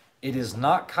heated. It is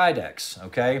not Kydex,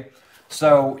 okay?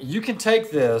 So you can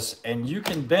take this and you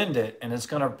can bend it and it's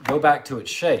going to go back to its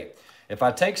shape. If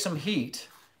I take some heat,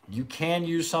 you can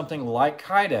use something like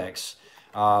Kydex.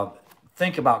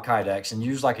 Think about Kydex and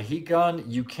use like a heat gun.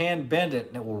 You can bend it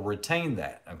and it will retain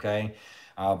that, okay?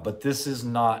 But this is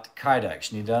not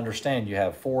Kydex. You need to understand you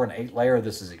have 4 and 8 layer.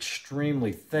 This is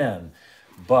extremely thin,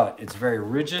 but it's very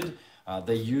rigid.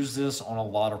 They use this on a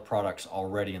lot of products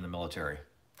already in the military.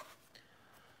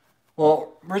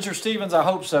 Well, Richard Stevens, I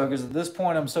hope so, because at this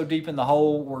point I'm so deep in the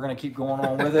hole, we're going to keep going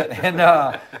on with it. And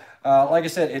like I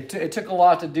said, it took a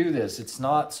lot to do this. It's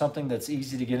not something that's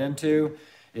easy to get into.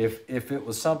 If it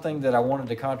was something that I wanted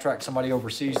to contract somebody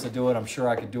overseas to do it, I'm sure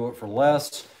I could do it for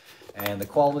less. And the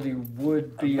quality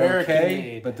would be American okay.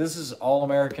 made. But this is all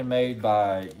American made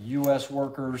by U.S.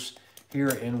 workers here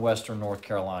in Western North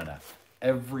Carolina.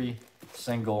 Every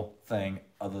single thing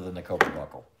other than the Cobra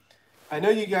buckle. I know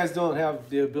you guys don't have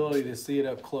the ability to see it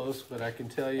up close, but I can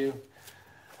tell you,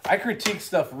 I critique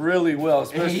stuff really well.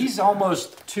 Especially, He's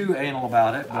almost too anal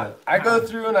about it, but I go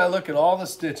through and I look at all the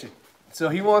stitching. So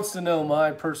he wants to know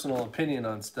my personal opinion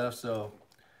on stuff, so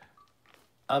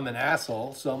I'm an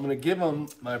asshole, so I'm going to give him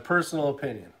my personal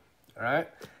opinion, all right?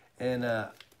 And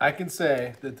I can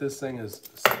say that this thing is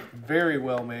very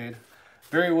well made,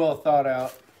 very well thought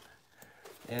out,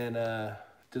 and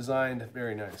designed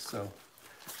very nice, so...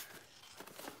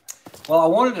 Well, I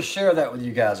wanted to share that with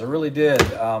you guys. I really did,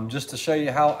 just to show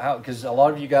you how because a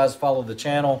lot of you guys follow the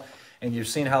channel and you've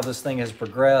seen how this thing has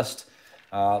progressed.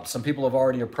 Some people have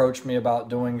already approached me about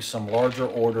doing some larger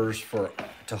orders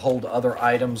to hold other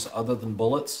items other than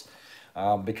bullets,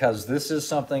 because this is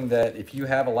something that if you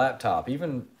have a laptop,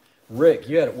 even Rick,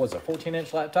 you had, what was it, a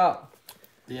 14-inch laptop?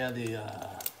 Yeah,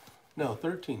 no,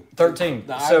 13. 13.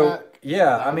 The So, iMac,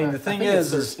 yeah, the I mean, iMac, the thing I think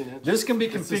it's is 13 inch. this can be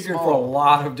It's a configured for a small-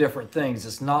 lot of different things.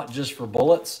 It's not just for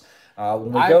bullets.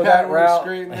 When we iPad go that works route,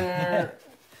 great in there.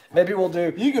 maybe we'll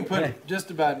do... You can put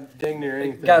just about dang near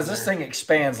anything. Guys, in this there. thing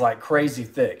expands like crazy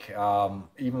thick,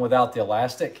 even without the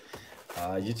elastic.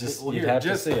 Well, You'd here, have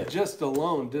just, to see it. Just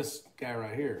alone, this guy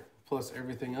right here, plus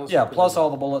everything else. Yeah, you put plus in. all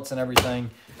the bullets and everything,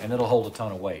 and it'll hold a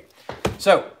ton of weight.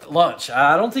 So, lunch.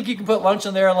 I don't think you can put lunch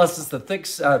in there unless it's the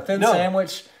thin No.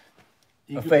 sandwich,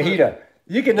 You a can put- fajita.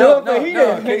 You can No, do a no, fajita.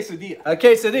 no, a quesadilla. A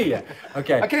quesadilla.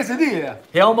 Okay. A quesadilla.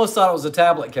 He almost thought it was a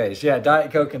tablet case. Yeah,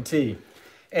 Diet Coke and tea.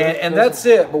 And Those- that's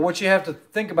it. But what you have to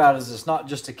think about is it's not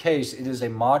just a case. It is a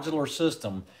modular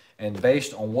system. And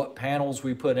based on what panels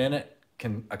we put in it,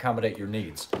 can accommodate your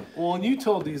needs. Well, and you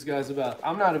told these guys about,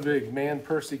 I'm not a big man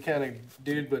Percy kind of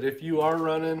dude, but if you are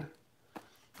running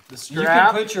the You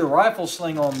strap, can put your rifle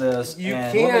sling on this. you and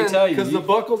let me can, tell you, because the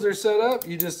buckles are set up,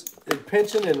 you just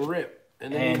pinch it and rip.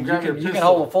 And then you can and grab your you can pistol.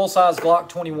 hold a full-size Glock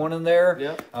 21 in there.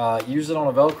 Yep. Use it on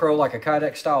a Velcro like a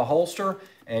Kydex style holster,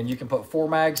 and you can put 4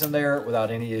 mags in there without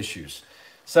any issues.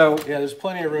 So Yeah, there's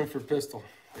plenty of room for pistol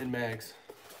and mags.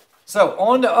 So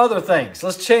on to other things.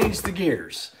 Let's change the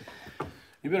gears.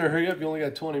 You better hurry up, you only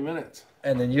got 20 minutes.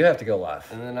 And then you have to go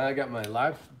live. And then I got my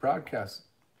live broadcast.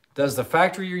 Does the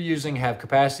factory you're using have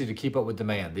capacity to keep up with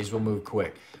demand? These will move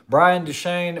quick. Brian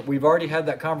Duchesne, we've already had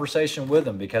that conversation with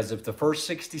them, because if the first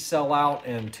 60 sell out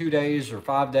in 2 days or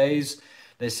 5 days,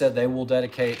 they said they will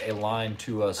dedicate a line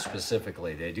to us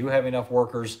specifically. They do have enough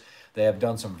workers. They have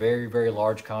done some very, very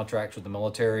large contracts with the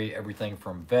military, everything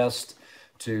from vest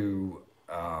to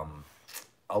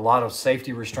a lot of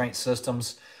safety restraint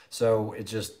systems. So it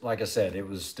just, like I said, it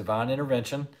was divine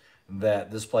intervention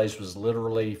that this place was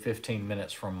literally 15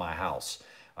 minutes from my house.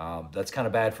 That's kind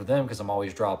of bad for them, because I'm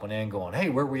always dropping in going, hey,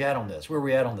 where are we at on this? Where are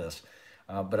we at on this?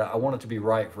 But I want it to be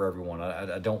right for everyone.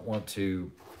 I don't want to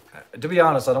be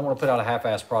honest, I don't want to put out a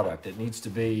half-assed product. It needs to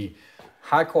be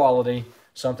high quality,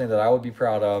 something that I would be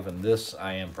proud of, and this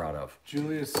I am proud of.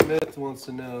 Julia Smith wants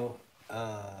to know,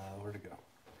 where to go.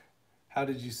 How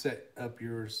did you set up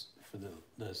yours for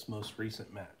this most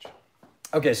recent match?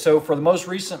 Okay, so for the most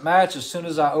recent match, as soon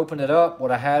as I opened it up,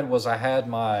 what I had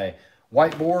my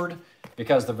whiteboard,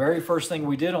 because the very first thing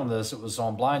we did on this, it was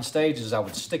on blind stages, I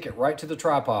would stick it right to the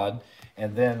tripod,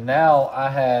 and then now I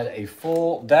had a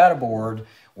full data board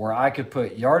where I could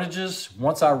put yardages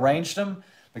once I ranged them,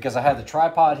 because I had the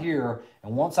tripod here,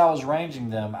 and once I was ranging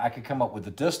them, I could come up with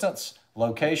the distance,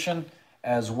 location,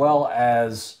 as well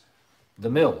as the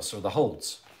mills or the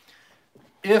holds.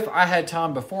 If I had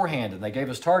time beforehand and they gave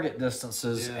us target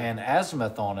distances and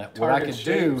azimuth on it, what I Target could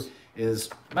do shapes. is,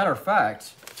 matter of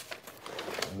fact,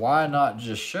 why not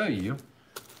just show you?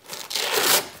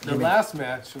 The last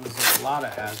match was a lot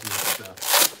of azimuth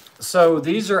stuff. So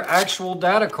these are actual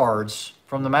data cards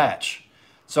from the match.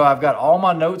 So I've got all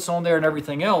my notes on there and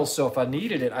everything else. So if I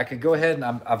needed it, I could go ahead and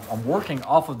I'm working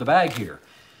off of the bag here.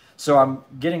 So I'm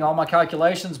getting all my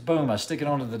calculations. Boom, I stick it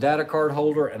onto the data card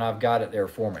holder and I've got it there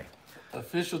for me.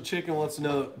 Official Chicken wants to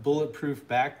know bulletproof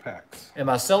backpacks. Am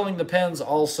I selling the pens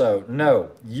also?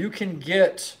 No. You can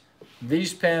get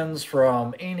these pens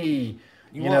from any,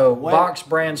 you know, box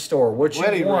brand store. What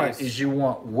you want is you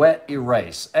want wet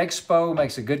erase. Expo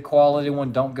makes a good quality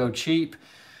one. Don't go cheap.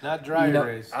 Not dry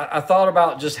erase. I thought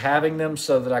about just having them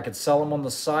so that I could sell them on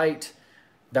the site.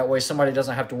 That way somebody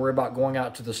doesn't have to worry about going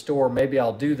out to the store. Maybe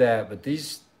I'll do that, but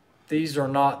these are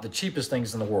not the cheapest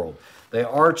things in the world. They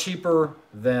are cheaper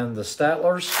than the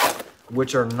Stattlers,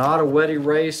 which are not a wet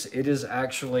erase. It is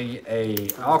actually a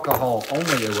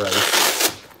alcohol-only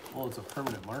erase. Well, it's a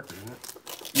permanent marker, isn't it?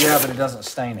 Yeah, but it doesn't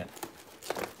stain it.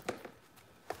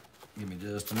 Give me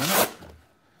just a minute.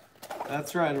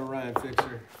 That's right, Orion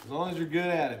Fixer. As long as you're good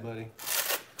at it, buddy.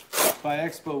 By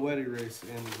Expo Wet Erase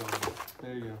Amazon.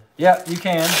 There you go. Yeah, you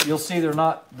can. You'll see they're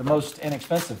not the most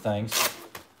inexpensive things.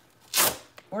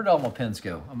 Where did all my pens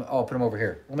go? I'll put them over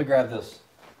here. Let me grab this.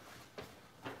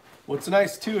 What's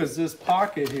nice too is this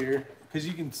pocket here, because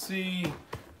you can see,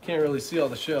 can't really see all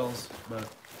the shells, but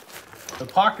the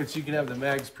pockets you can have the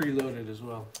mags preloaded as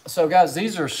well. So guys,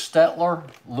 these are Staedtler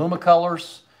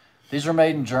Lumicolors. These are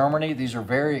made in Germany. These are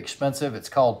very expensive. It's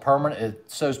called permanent. It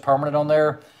says permanent on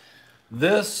there.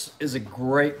 This is a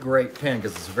great pen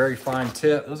because it's a very fine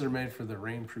tip. Those are made for the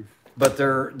rainproof. But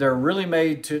they're really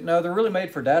made to, no, they're really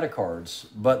made for data cards.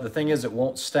 But the thing is, it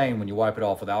won't stain when you wipe it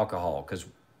off with alcohol. Because,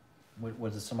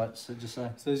 what did somebody just say?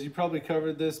 It says, you probably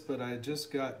covered this, but I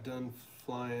just got done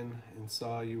flying and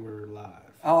saw you were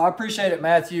live. Oh, I appreciate it,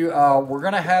 Matthew. We're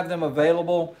going to have them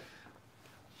available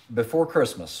before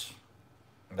Christmas.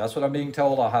 That's what I'm being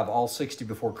told. I'll have all 60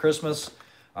 before Christmas.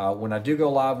 When I do go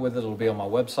live with it, it'll be on my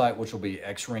website, which will be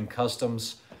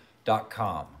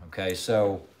xringcustoms.com. Okay,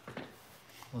 so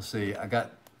let's see. I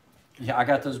got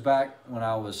those back when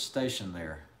I was stationed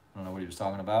there. I don't know what he was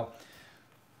talking about.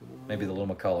 Maybe the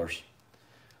Lumicolors.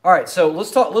 All right, so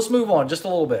let's move on just a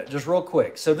little bit, just real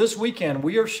quick. So this weekend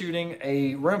we are shooting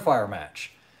a rimfire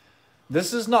match.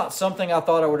 This is not something I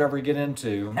thought I would ever get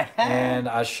into, and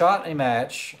I shot a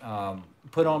match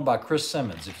put on by Chris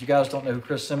Simmons. If you guys don't know who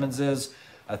Chris Simmons is,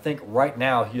 I think right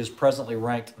now he is presently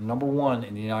ranked #1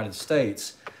 in the United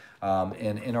States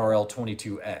in NRL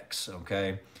 22X,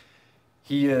 okay?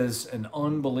 He is an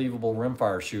unbelievable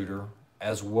rimfire shooter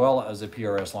as well as a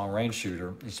PRS long-range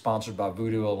shooter. He's sponsored by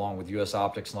Voodoo along with US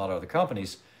Optics and a lot of other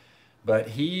companies. But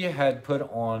he had put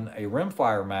on a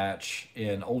rimfire match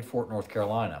in Old Fort, North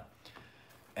Carolina.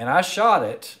 And I shot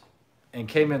it and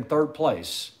came in 3rd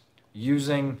place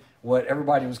using what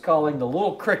everybody was calling the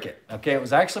little cricket. Okay, it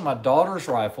was actually my daughter's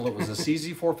rifle. It was a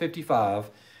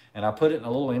CZ455, and I put it in a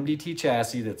little MDT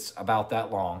chassis that's about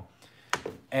that long.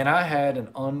 And I had an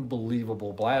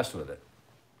unbelievable blast with it.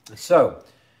 So,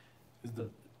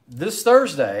 this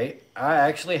Thursday, I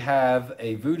actually have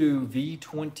a Voodoo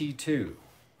V22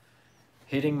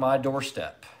 hitting my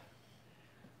doorstep,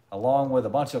 along with a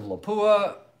bunch of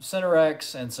Lapua, Center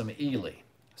X, and some Ely.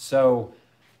 So,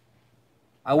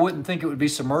 I wouldn't think it would be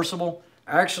submersible.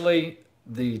 Actually,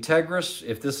 the Tegris,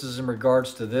 if this is in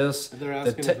regards to this... They're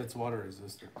asking if it's water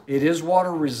resistant. It is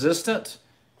water resistant,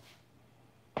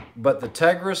 but the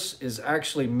Tegris is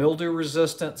actually mildew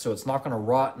resistant, so it's not going to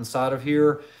rot inside of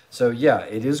here. So yeah,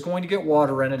 it is going to get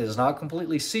water in it. It is not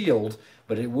completely sealed,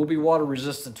 but it will be water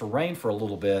resistant to rain for a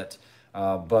little bit.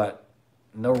 But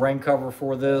no rain cover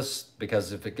for this,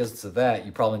 because if it gets to that,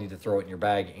 you probably need to throw it in your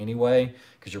bag anyway,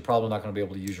 because you're probably not going to be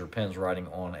able to use your pens writing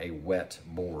on a wet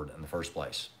board in the first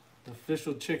place.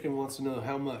 Official Chicken wants to know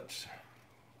how much.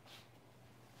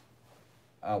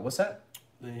 What's that?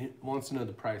 They wants to know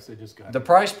the price. They just got the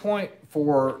price point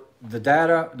for the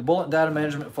bullet data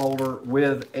management folder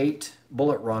with 8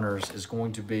 bullet runners is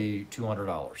going to be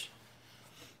 $200.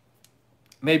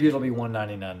 Maybe it'll be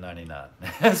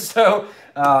 $199.99. So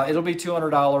it'll be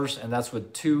 $200, and that's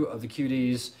with 2 of the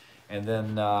QDs, and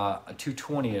then a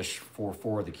 $220-ish for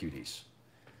 4 of the QDs.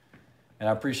 And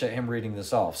I appreciate him reading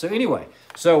this off. So anyway,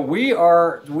 so we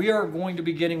are going to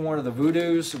be getting one of the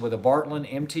Voodoos with a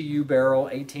Bartlein MTU barrel,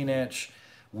 18-inch,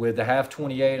 with the half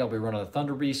 28. I'll be running a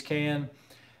Thunder Beast can.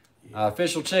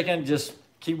 Official Chicken, just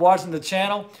Keep watching the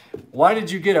channel. Why did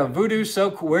you get a Voodoo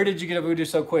where did you get a Voodoo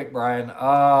so quick, Brian?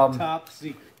 Top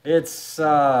secret. It's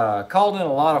called in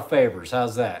a lot of favors.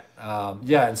 How's that?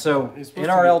 Yeah, and so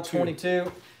NRL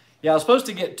 22. Yeah, I was supposed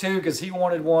to get 2 because he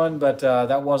wanted 1, but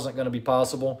that wasn't going to be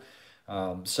possible.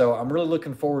 So I'm really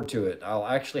looking forward to it. I'll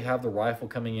actually have the rifle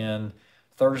coming in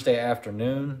Thursday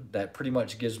afternoon. That pretty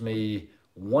much gives me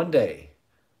 1 day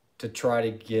to try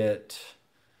to get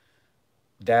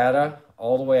data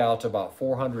all the way out to about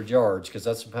 400 yards, because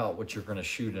that's about what you're going to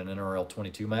shoot in an NRL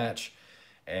 22 match.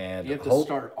 And you have to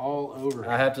start all over.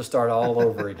 I have to start all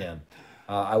over again.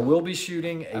 I will be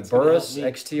shooting a Burris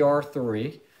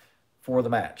XTR3 for the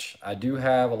match. I do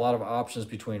have a lot of options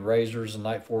between Razors and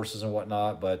Night Forces and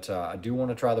whatnot, but I do want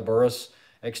to try the Burris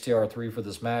XTR3 for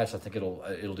this match. I think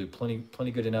it'll do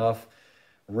plenty good enough.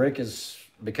 Rick is,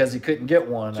 because he couldn't get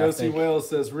one. Josie Wales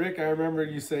says, Rick, I remember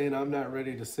you saying I'm not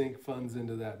ready to sink funds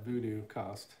into that Voodoo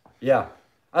cost. Yeah,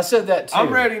 I said that too.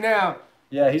 I'm ready now.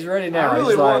 Yeah, he's ready now. I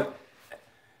really want.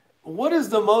 What is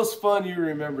the most fun you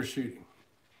remember shooting?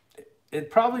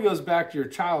 It probably goes back to your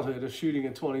childhood of shooting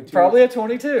a 22. Probably a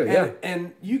 22, yeah.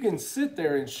 And you can sit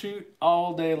there and shoot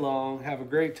all day long, have a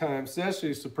great time,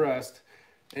 especially suppressed,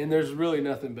 and there's really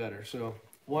nothing better. So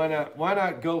why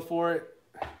not go for it?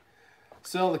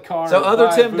 Sell the car. So other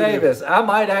Tim Davis, I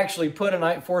might actually put a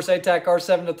Night Force ATAC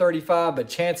R7 to 35, but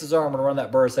chances are I'm going to run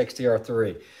that Burris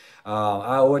XTR3.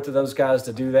 I owe it to those guys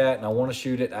to do that, and I want to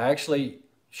shoot it. I actually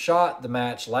shot the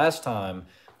match last time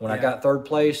when I got 3rd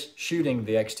place shooting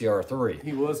the XTR3.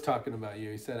 He was talking about you.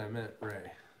 He said I meant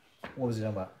Ray. What was he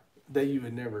talking about? That you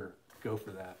would never go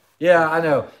for that. Yeah, I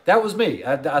know. That was me.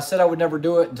 I said I would never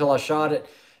do it until I shot it.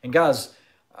 And guys,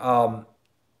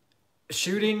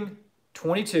 shooting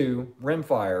 22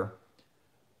 rimfire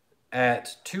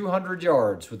at 200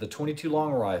 yards with a 22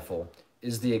 long rifle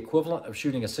is the equivalent of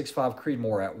shooting a 6.5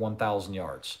 Creedmoor at 1,000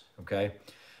 yards, okay?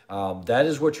 That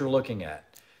is what you're looking at.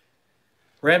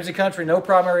 Ramsey Country, no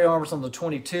primary arms on the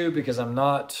 22 because I'm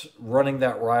not running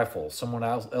that rifle. Someone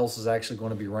else is actually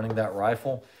going to be running that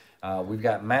rifle. We've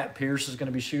got Matt Pierce is going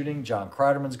to be shooting. John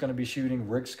Kreiderman's going to be shooting.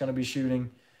 Rick's going to be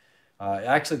shooting.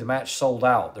 Actually, the match sold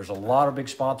out. There's a lot of big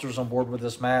sponsors on board with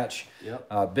this match.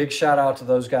 Yep. Big shout out to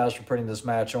those guys for putting this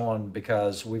match on,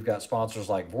 because we've got sponsors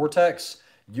like Vortex,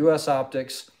 US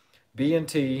Optics,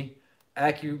 B&T,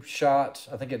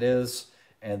 AccuShot, I think it is.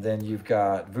 And then you've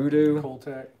got Voodoo,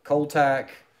 Coltac,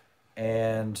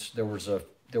 and there was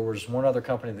one other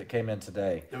company that came in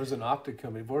today. There was an optic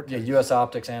company, Vortex. Yeah, US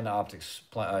Optics and Optics,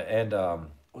 and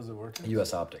was it Vortex?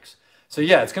 US Optics. So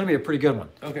yeah, it's going to be a pretty good one.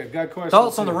 Okay, got questions.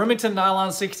 Thoughts on the Remington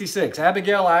Nylon 66.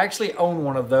 Abigail, I actually own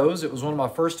one of those. It was one of my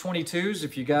first 22s.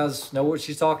 If you guys know what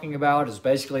she's talking about, it's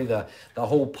basically the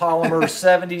whole polymer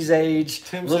 70s age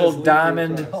little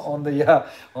diamond on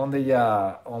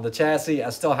the chassis. I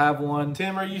still have one.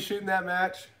 Tim, are you shooting that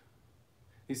match?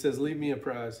 He says, leave me a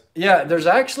prize. Yeah, there's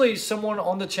actually someone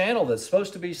on the channel that's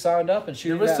supposed to be signed up and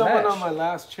shooting that match. There was someone on my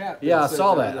last chat. Yeah, I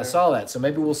saw that. I saw that. So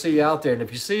maybe we'll see you out there. And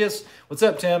if you see us, what's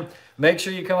up, Tim? Make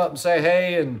sure you come up and say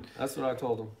hey. And that's what I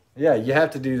told him. Yeah, you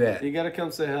have to do that. You got to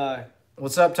come say hi.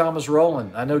 What's up, Thomas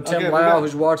Rowland? I know Tim Lau,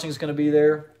 who's watching, is going to be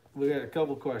there. We got a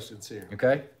couple questions here.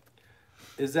 Okay.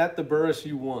 Is that the Burris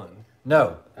you won?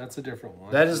 No. That's a different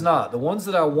one. That is not. The ones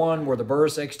that I won were the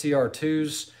Burris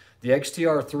XTR2s. The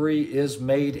XTR3 is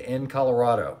made in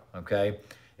Colorado, okay?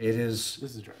 It is...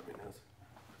 This is driving me nuts.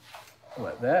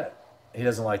 What, that? He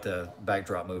doesn't like the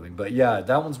backdrop moving. But yeah,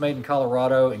 that one's made in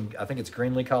Colorado, and I think it's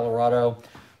Greenlee, Colorado.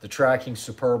 The tracking's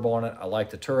superb on it. I like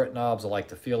the turret knobs. I like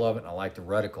the feel of it, and I like the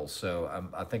reticles. So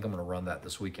I think I'm going to run that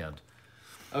this weekend.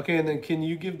 Okay, and then can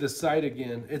you give the site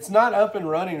again? It's not up and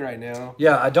running right now.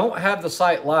 Yeah, I don't have the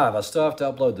site live. I still have to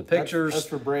upload the pictures. That's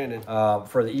for Brandon.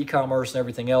 For the e-commerce and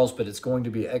everything else, but it's going to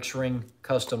be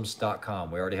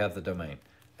xringcustoms.com. We already have the domain.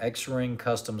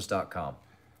 xringcustoms.com.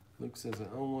 Luke says, I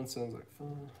own one. Sounds like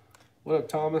fun. What up,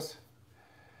 Thomas?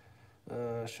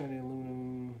 Shiny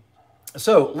aluminum.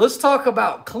 So let's talk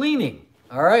about cleaning.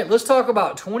 All right, let's talk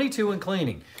about 22 and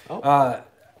cleaning. Oh.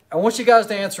 I want you guys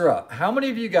to answer up. How many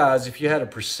of you guys, if you had a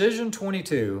Precision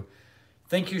 22,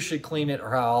 think you should clean it, or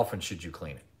how often should you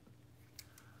clean it?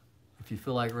 If you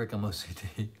feel like Rick, I'm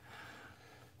OCD.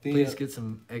 Please get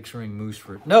some X-Ring mousse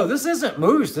for... No, this isn't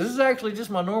mousse. This is actually just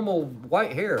my normal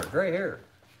white hair, gray hair.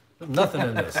 There's nothing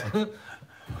in this.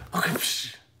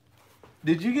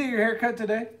 Did you get your hair cut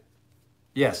today?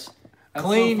 Yes. That's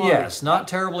clean, so yes. Not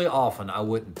terribly often, I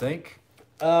wouldn't think.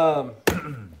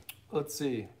 Let's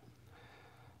see.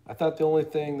 I thought the only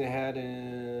thing they had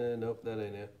in... Nope, that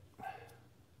ain't it.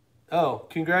 Oh,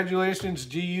 congratulations,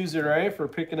 G User A, for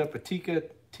picking up a Tikka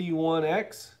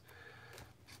T1X.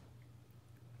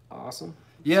 Awesome.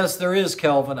 Yes, there is,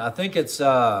 Kelvin. I think it's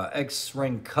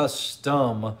X-Ring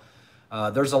Custom.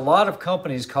 There's a lot of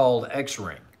companies called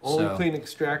X-Ring. Only So, clean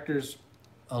extractors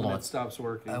hold when on. it stops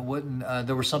working. I wouldn't.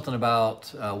 There was something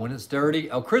about when it's dirty.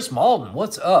 Oh, Chris Malden,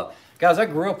 what's up, guys? I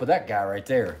grew up with that guy right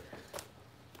there.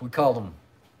 We called him.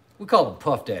 We called him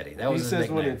Puff Daddy. That He was his says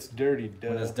nickname. when it's dirty, duh.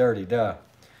 When it's dirty, duh.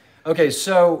 Okay,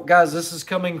 so guys, this is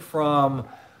coming from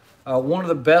one of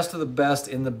the best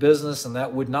in the business, and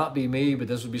that would not be me, but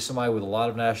this would be somebody with a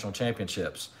lot of national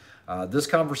championships. This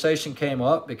conversation came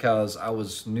up because I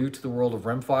was new to the world of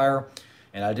rimfire,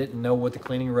 and I didn't know what the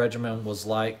cleaning regimen was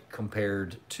like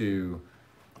compared to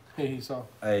Hey, he saw.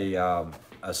 a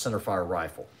centerfire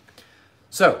rifle.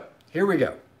 So here we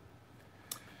go.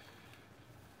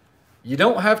 You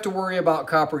don't have to worry about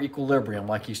copper equilibrium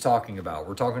like he's talking about.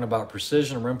 We're talking about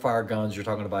precision rimfire guns. You're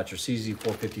talking about your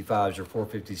CZ455s, your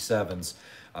 457s,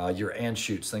 your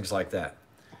Anschutz, things like that.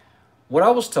 What I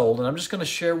was told, and I'm just going to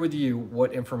share with you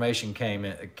what information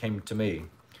came to me,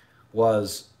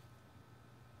 was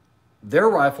their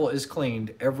rifle is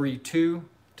cleaned every 200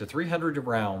 to 300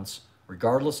 rounds,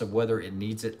 regardless of whether it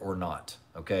needs it or not.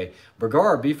 Okay,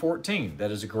 Bergara B14,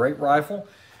 that is a great rifle,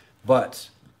 but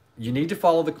you need to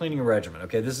follow the cleaning regimen.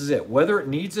 Okay, this is it. Whether it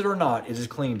needs it or not, it is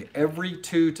cleaned every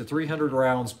 200 to 300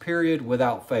 rounds, period,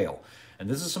 without fail. And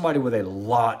this is somebody with a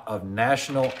lot of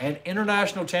national and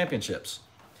international championships.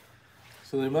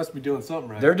 So they must be doing something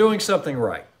right. They're doing something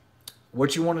right.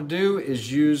 What you want to do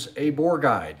is use a bore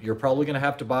guide. You're probably going to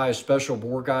have to buy a special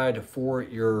bore guide for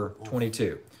your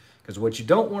 22. Because what you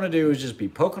don't want to do is just be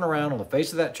poking around on the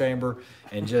face of that chamber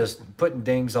and just putting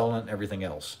dings on it and everything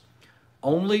else.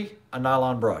 Only a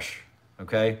nylon brush,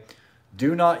 okay?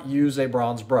 Do not use a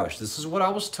bronze brush. This is what I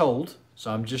was told, so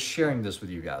I'm just sharing this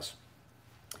with you guys.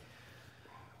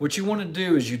 What you want to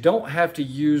do is you don't have to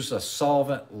use a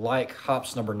solvent like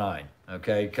Hops number 9,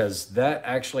 okay? Because that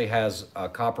actually has a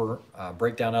copper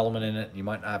breakdown element in it. You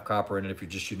might not have copper in it if you're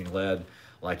just shooting lead,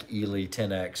 like Ely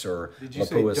 10X or Did you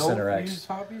say Lapua Center don't X. use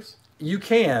hobbies? You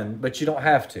can, but you don't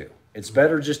have to. It's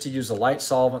better just to use a light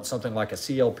solvent, something like a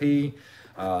CLP,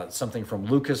 something from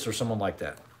Lucas or someone like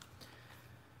that.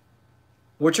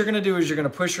 What you're going to do is you're going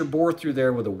to push your bore through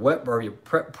there with a wet bar. You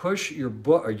push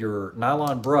your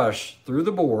nylon brush through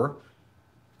the bore,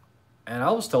 and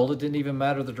I was told it didn't even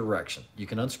matter the direction. You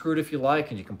can unscrew it if you like,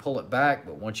 and you can pull it back,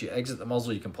 but once you exit the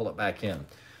muzzle, you can pull it back in.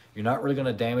 You're not really going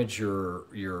to damage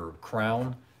your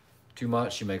crown too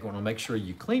much. You may want to make sure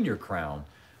you clean your crown,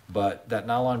 but that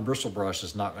nylon bristle brush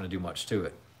is not going to do much to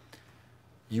it.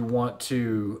 You want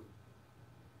to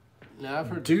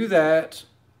do that.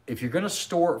 If you're going to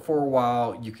store it for a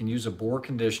while, you can use a bore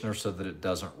conditioner so that it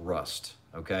doesn't rust,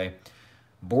 okay?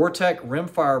 Boretec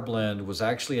Rimfire Blend was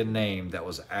actually a name that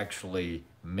was actually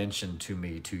mentioned to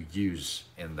me to use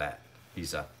in that.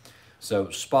 So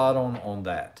spot on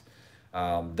that.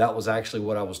 That was actually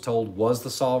what I was told was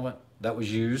the solvent that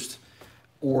was used.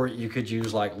 Or you could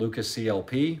use like Lucas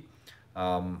CLP.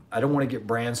 I don't want to get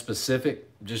brand specific.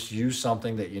 Just use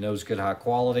something that you know is good, high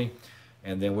quality.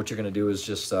 And then what you're going to do is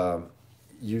just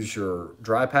use your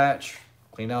dry patch,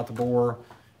 clean out the bore,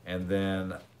 and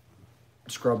then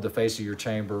scrub the face of your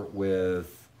chamber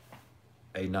with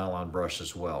a nylon brush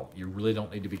as well. You really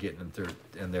don't need to be getting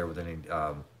in there with any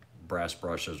brass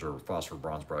brushes or phosphor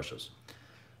bronze brushes.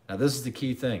 Now this is the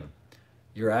key thing.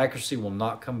 Your accuracy will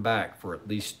not come back for at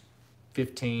least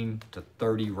 15 to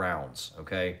 30 rounds,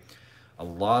 okay? A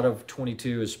lot of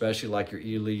 22, especially like your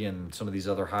Ely and some of these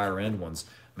other higher end ones,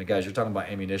 I mean, guys, you're talking about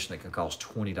ammunition that can cost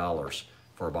 $20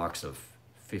 for a box of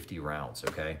 50 rounds,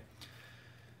 okay?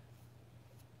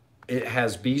 It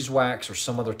has beeswax or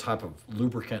some other type of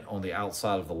lubricant on the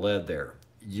outside of the lead there.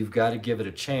 You've got to give it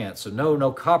a chance. So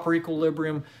no copper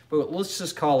equilibrium, but let's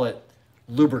just call it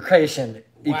lubrication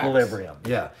equilibrium.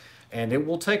 Yeah. And it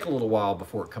will take a little while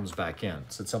before it comes back in.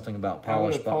 Said something about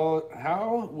polish.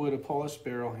 How would a polished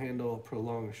barrel handle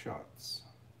prolonged shots?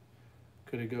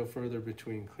 Could it go further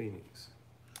between cleanings?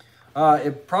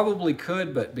 It probably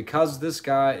could, but because this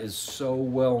guy is so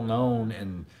well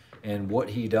known in what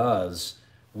he does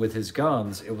with his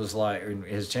guns, it was like, in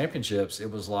his championships,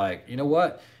 it was like, you know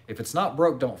what? If it's not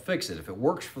broke, don't fix it. If it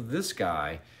works for this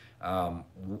guy,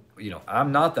 you know,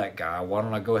 I'm not that guy. Why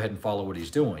don't I go ahead and follow what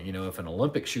he's doing? You know, if an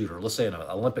Olympic shooter, let's say an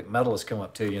Olympic medalist come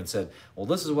up to you and said, well,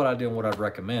 this is what I do and what I'd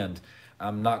recommend,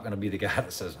 I'm not going to be the guy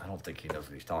that says, I don't think he knows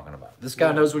what he's talking about. This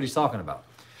guy knows what he's talking about.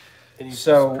 And he's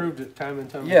So- proved it time and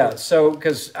time Yeah, again. so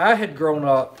because I had grown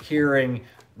up hearing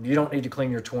you don't need to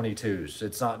clean your 22s.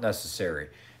 It's not necessary,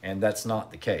 and that's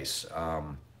not the case.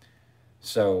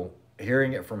 So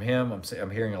hearing it from him,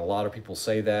 I'm hearing a lot of people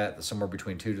say that somewhere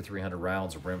between 200 to 300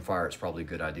 rounds of rimfire, it's probably a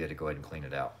good idea to go ahead and clean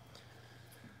it out.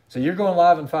 So you're going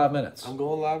live in 5 minutes. I'm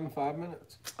going live in 5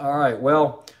 minutes. All right.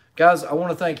 Well, guys, I want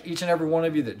to thank each and every one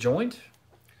of you that joined.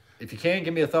 If you can,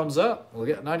 give me a thumbs up. We'll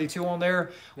get 92 on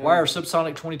there. Yeah. Why are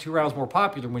subsonic 22 rounds more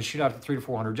popular when you shoot out to 300 to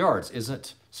 400 yards?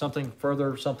 Isn't something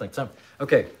further, something.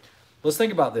 Okay, let's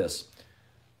think about this.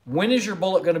 When is your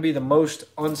bullet going to be the most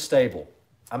unstable?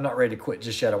 I'm not ready to quit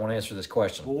just yet. I want to answer this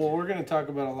question. Well, we're going to talk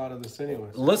about a lot of this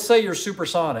anyways. Let's say you're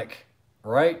supersonic,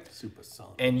 right?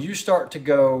 Supersonic. And you start to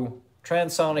go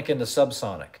transonic into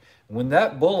subsonic. When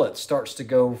that bullet starts to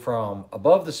go from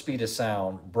above the speed of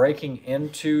sound, breaking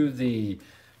into the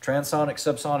transonic,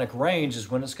 subsonic range is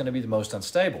when it's going to be the most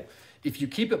unstable. If you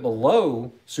keep it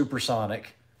below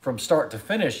supersonic from start to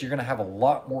finish, you're going to have a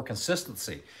lot more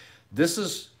consistency. This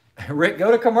is, Rick,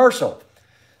 go to commercial.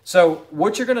 So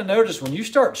what you're going to notice when you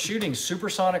start shooting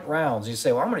supersonic rounds, you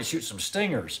say, well, I'm going to shoot some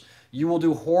stingers. You will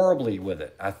do horribly with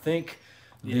it. I think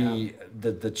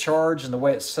the charge and the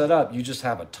way it's set up, you just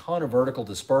have a ton of vertical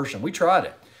dispersion. We tried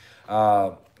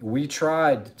it. We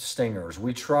tried stingers.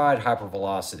 We tried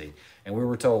hypervelocity. And we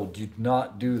were told, do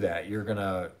not do that. You're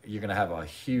gonna have a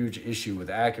huge issue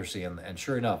with accuracy. And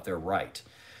sure enough, they're right.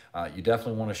 You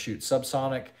definitely want to shoot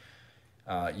subsonic.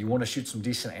 You want to shoot some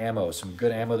decent ammo, some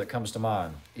good ammo that comes to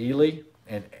mind. Ely,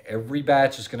 and every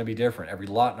batch is going to be different. Every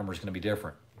lot number is going to be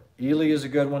different. Ely is a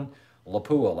good one.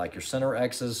 Lapua, like your Center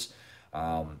X's.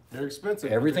 They're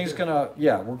expensive. Everything's going to,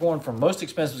 we're going from most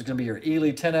expensive is going to be your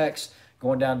Ely 10X,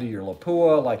 going down to your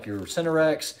Lapua, like your Center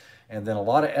X. And then a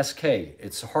lot of SK.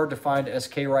 It's hard to find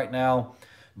SK right now,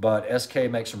 but SK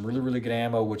makes some really, really good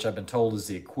ammo, which I've been told is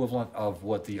the equivalent of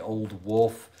what the old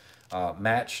Wolf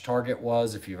match target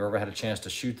was. If you've ever had a chance to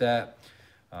shoot that,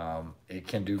 it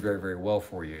can do very, very well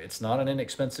for you. It's not an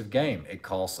inexpensive game. It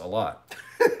costs a lot.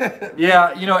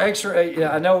 Yeah, you know,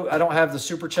 I know I don't have the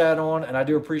super chat on, and I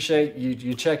do appreciate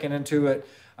you checking into it.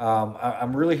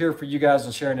 I'm really here for you guys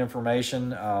and sharing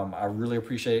information. I really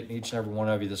appreciate each and every one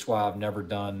of you. That's why I've never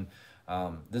done,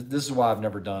 this is why I've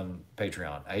never done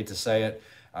Patreon. I hate to say it.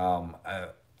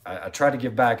 I try to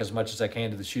give back as much as I can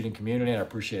to the shooting community, and I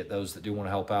appreciate those that do want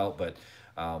to help out, but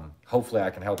hopefully I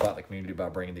can help out the community by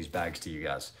bringing these bags to you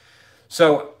guys.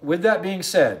 So with that being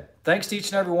said, thanks to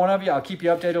each and every one of you. I'll keep you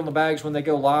updated on the bags when they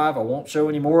go live. I won't show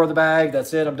any more of the bag.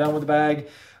 That's it. I'm done with the bag.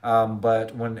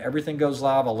 But when everything goes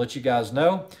live, I'll let you guys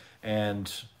know.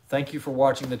 And thank you for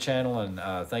watching the channel,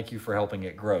 and thank you for helping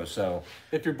it grow. So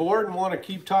if you're bored and want to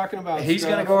keep talking about he's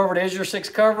going to go over to Is Your Six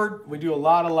Covered. We do a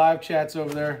lot of live chats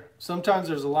over there. Sometimes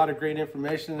there's a lot of great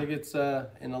information that gets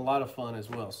and a lot of fun as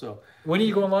well. So when are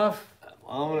you going live?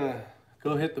 I'm going to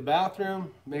go hit the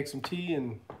bathroom, make some tea,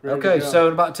 and okay, so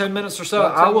in about 10 minutes or so,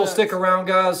 I will stick around,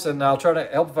 guys, and I'll try to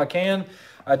help if I can.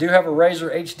 I do have a Razor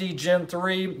HD Gen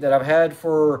 3 that I've had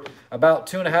for about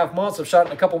 2.5 months. I've shot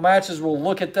in a couple matches. We'll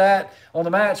look at that on the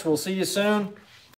match. We'll see you soon.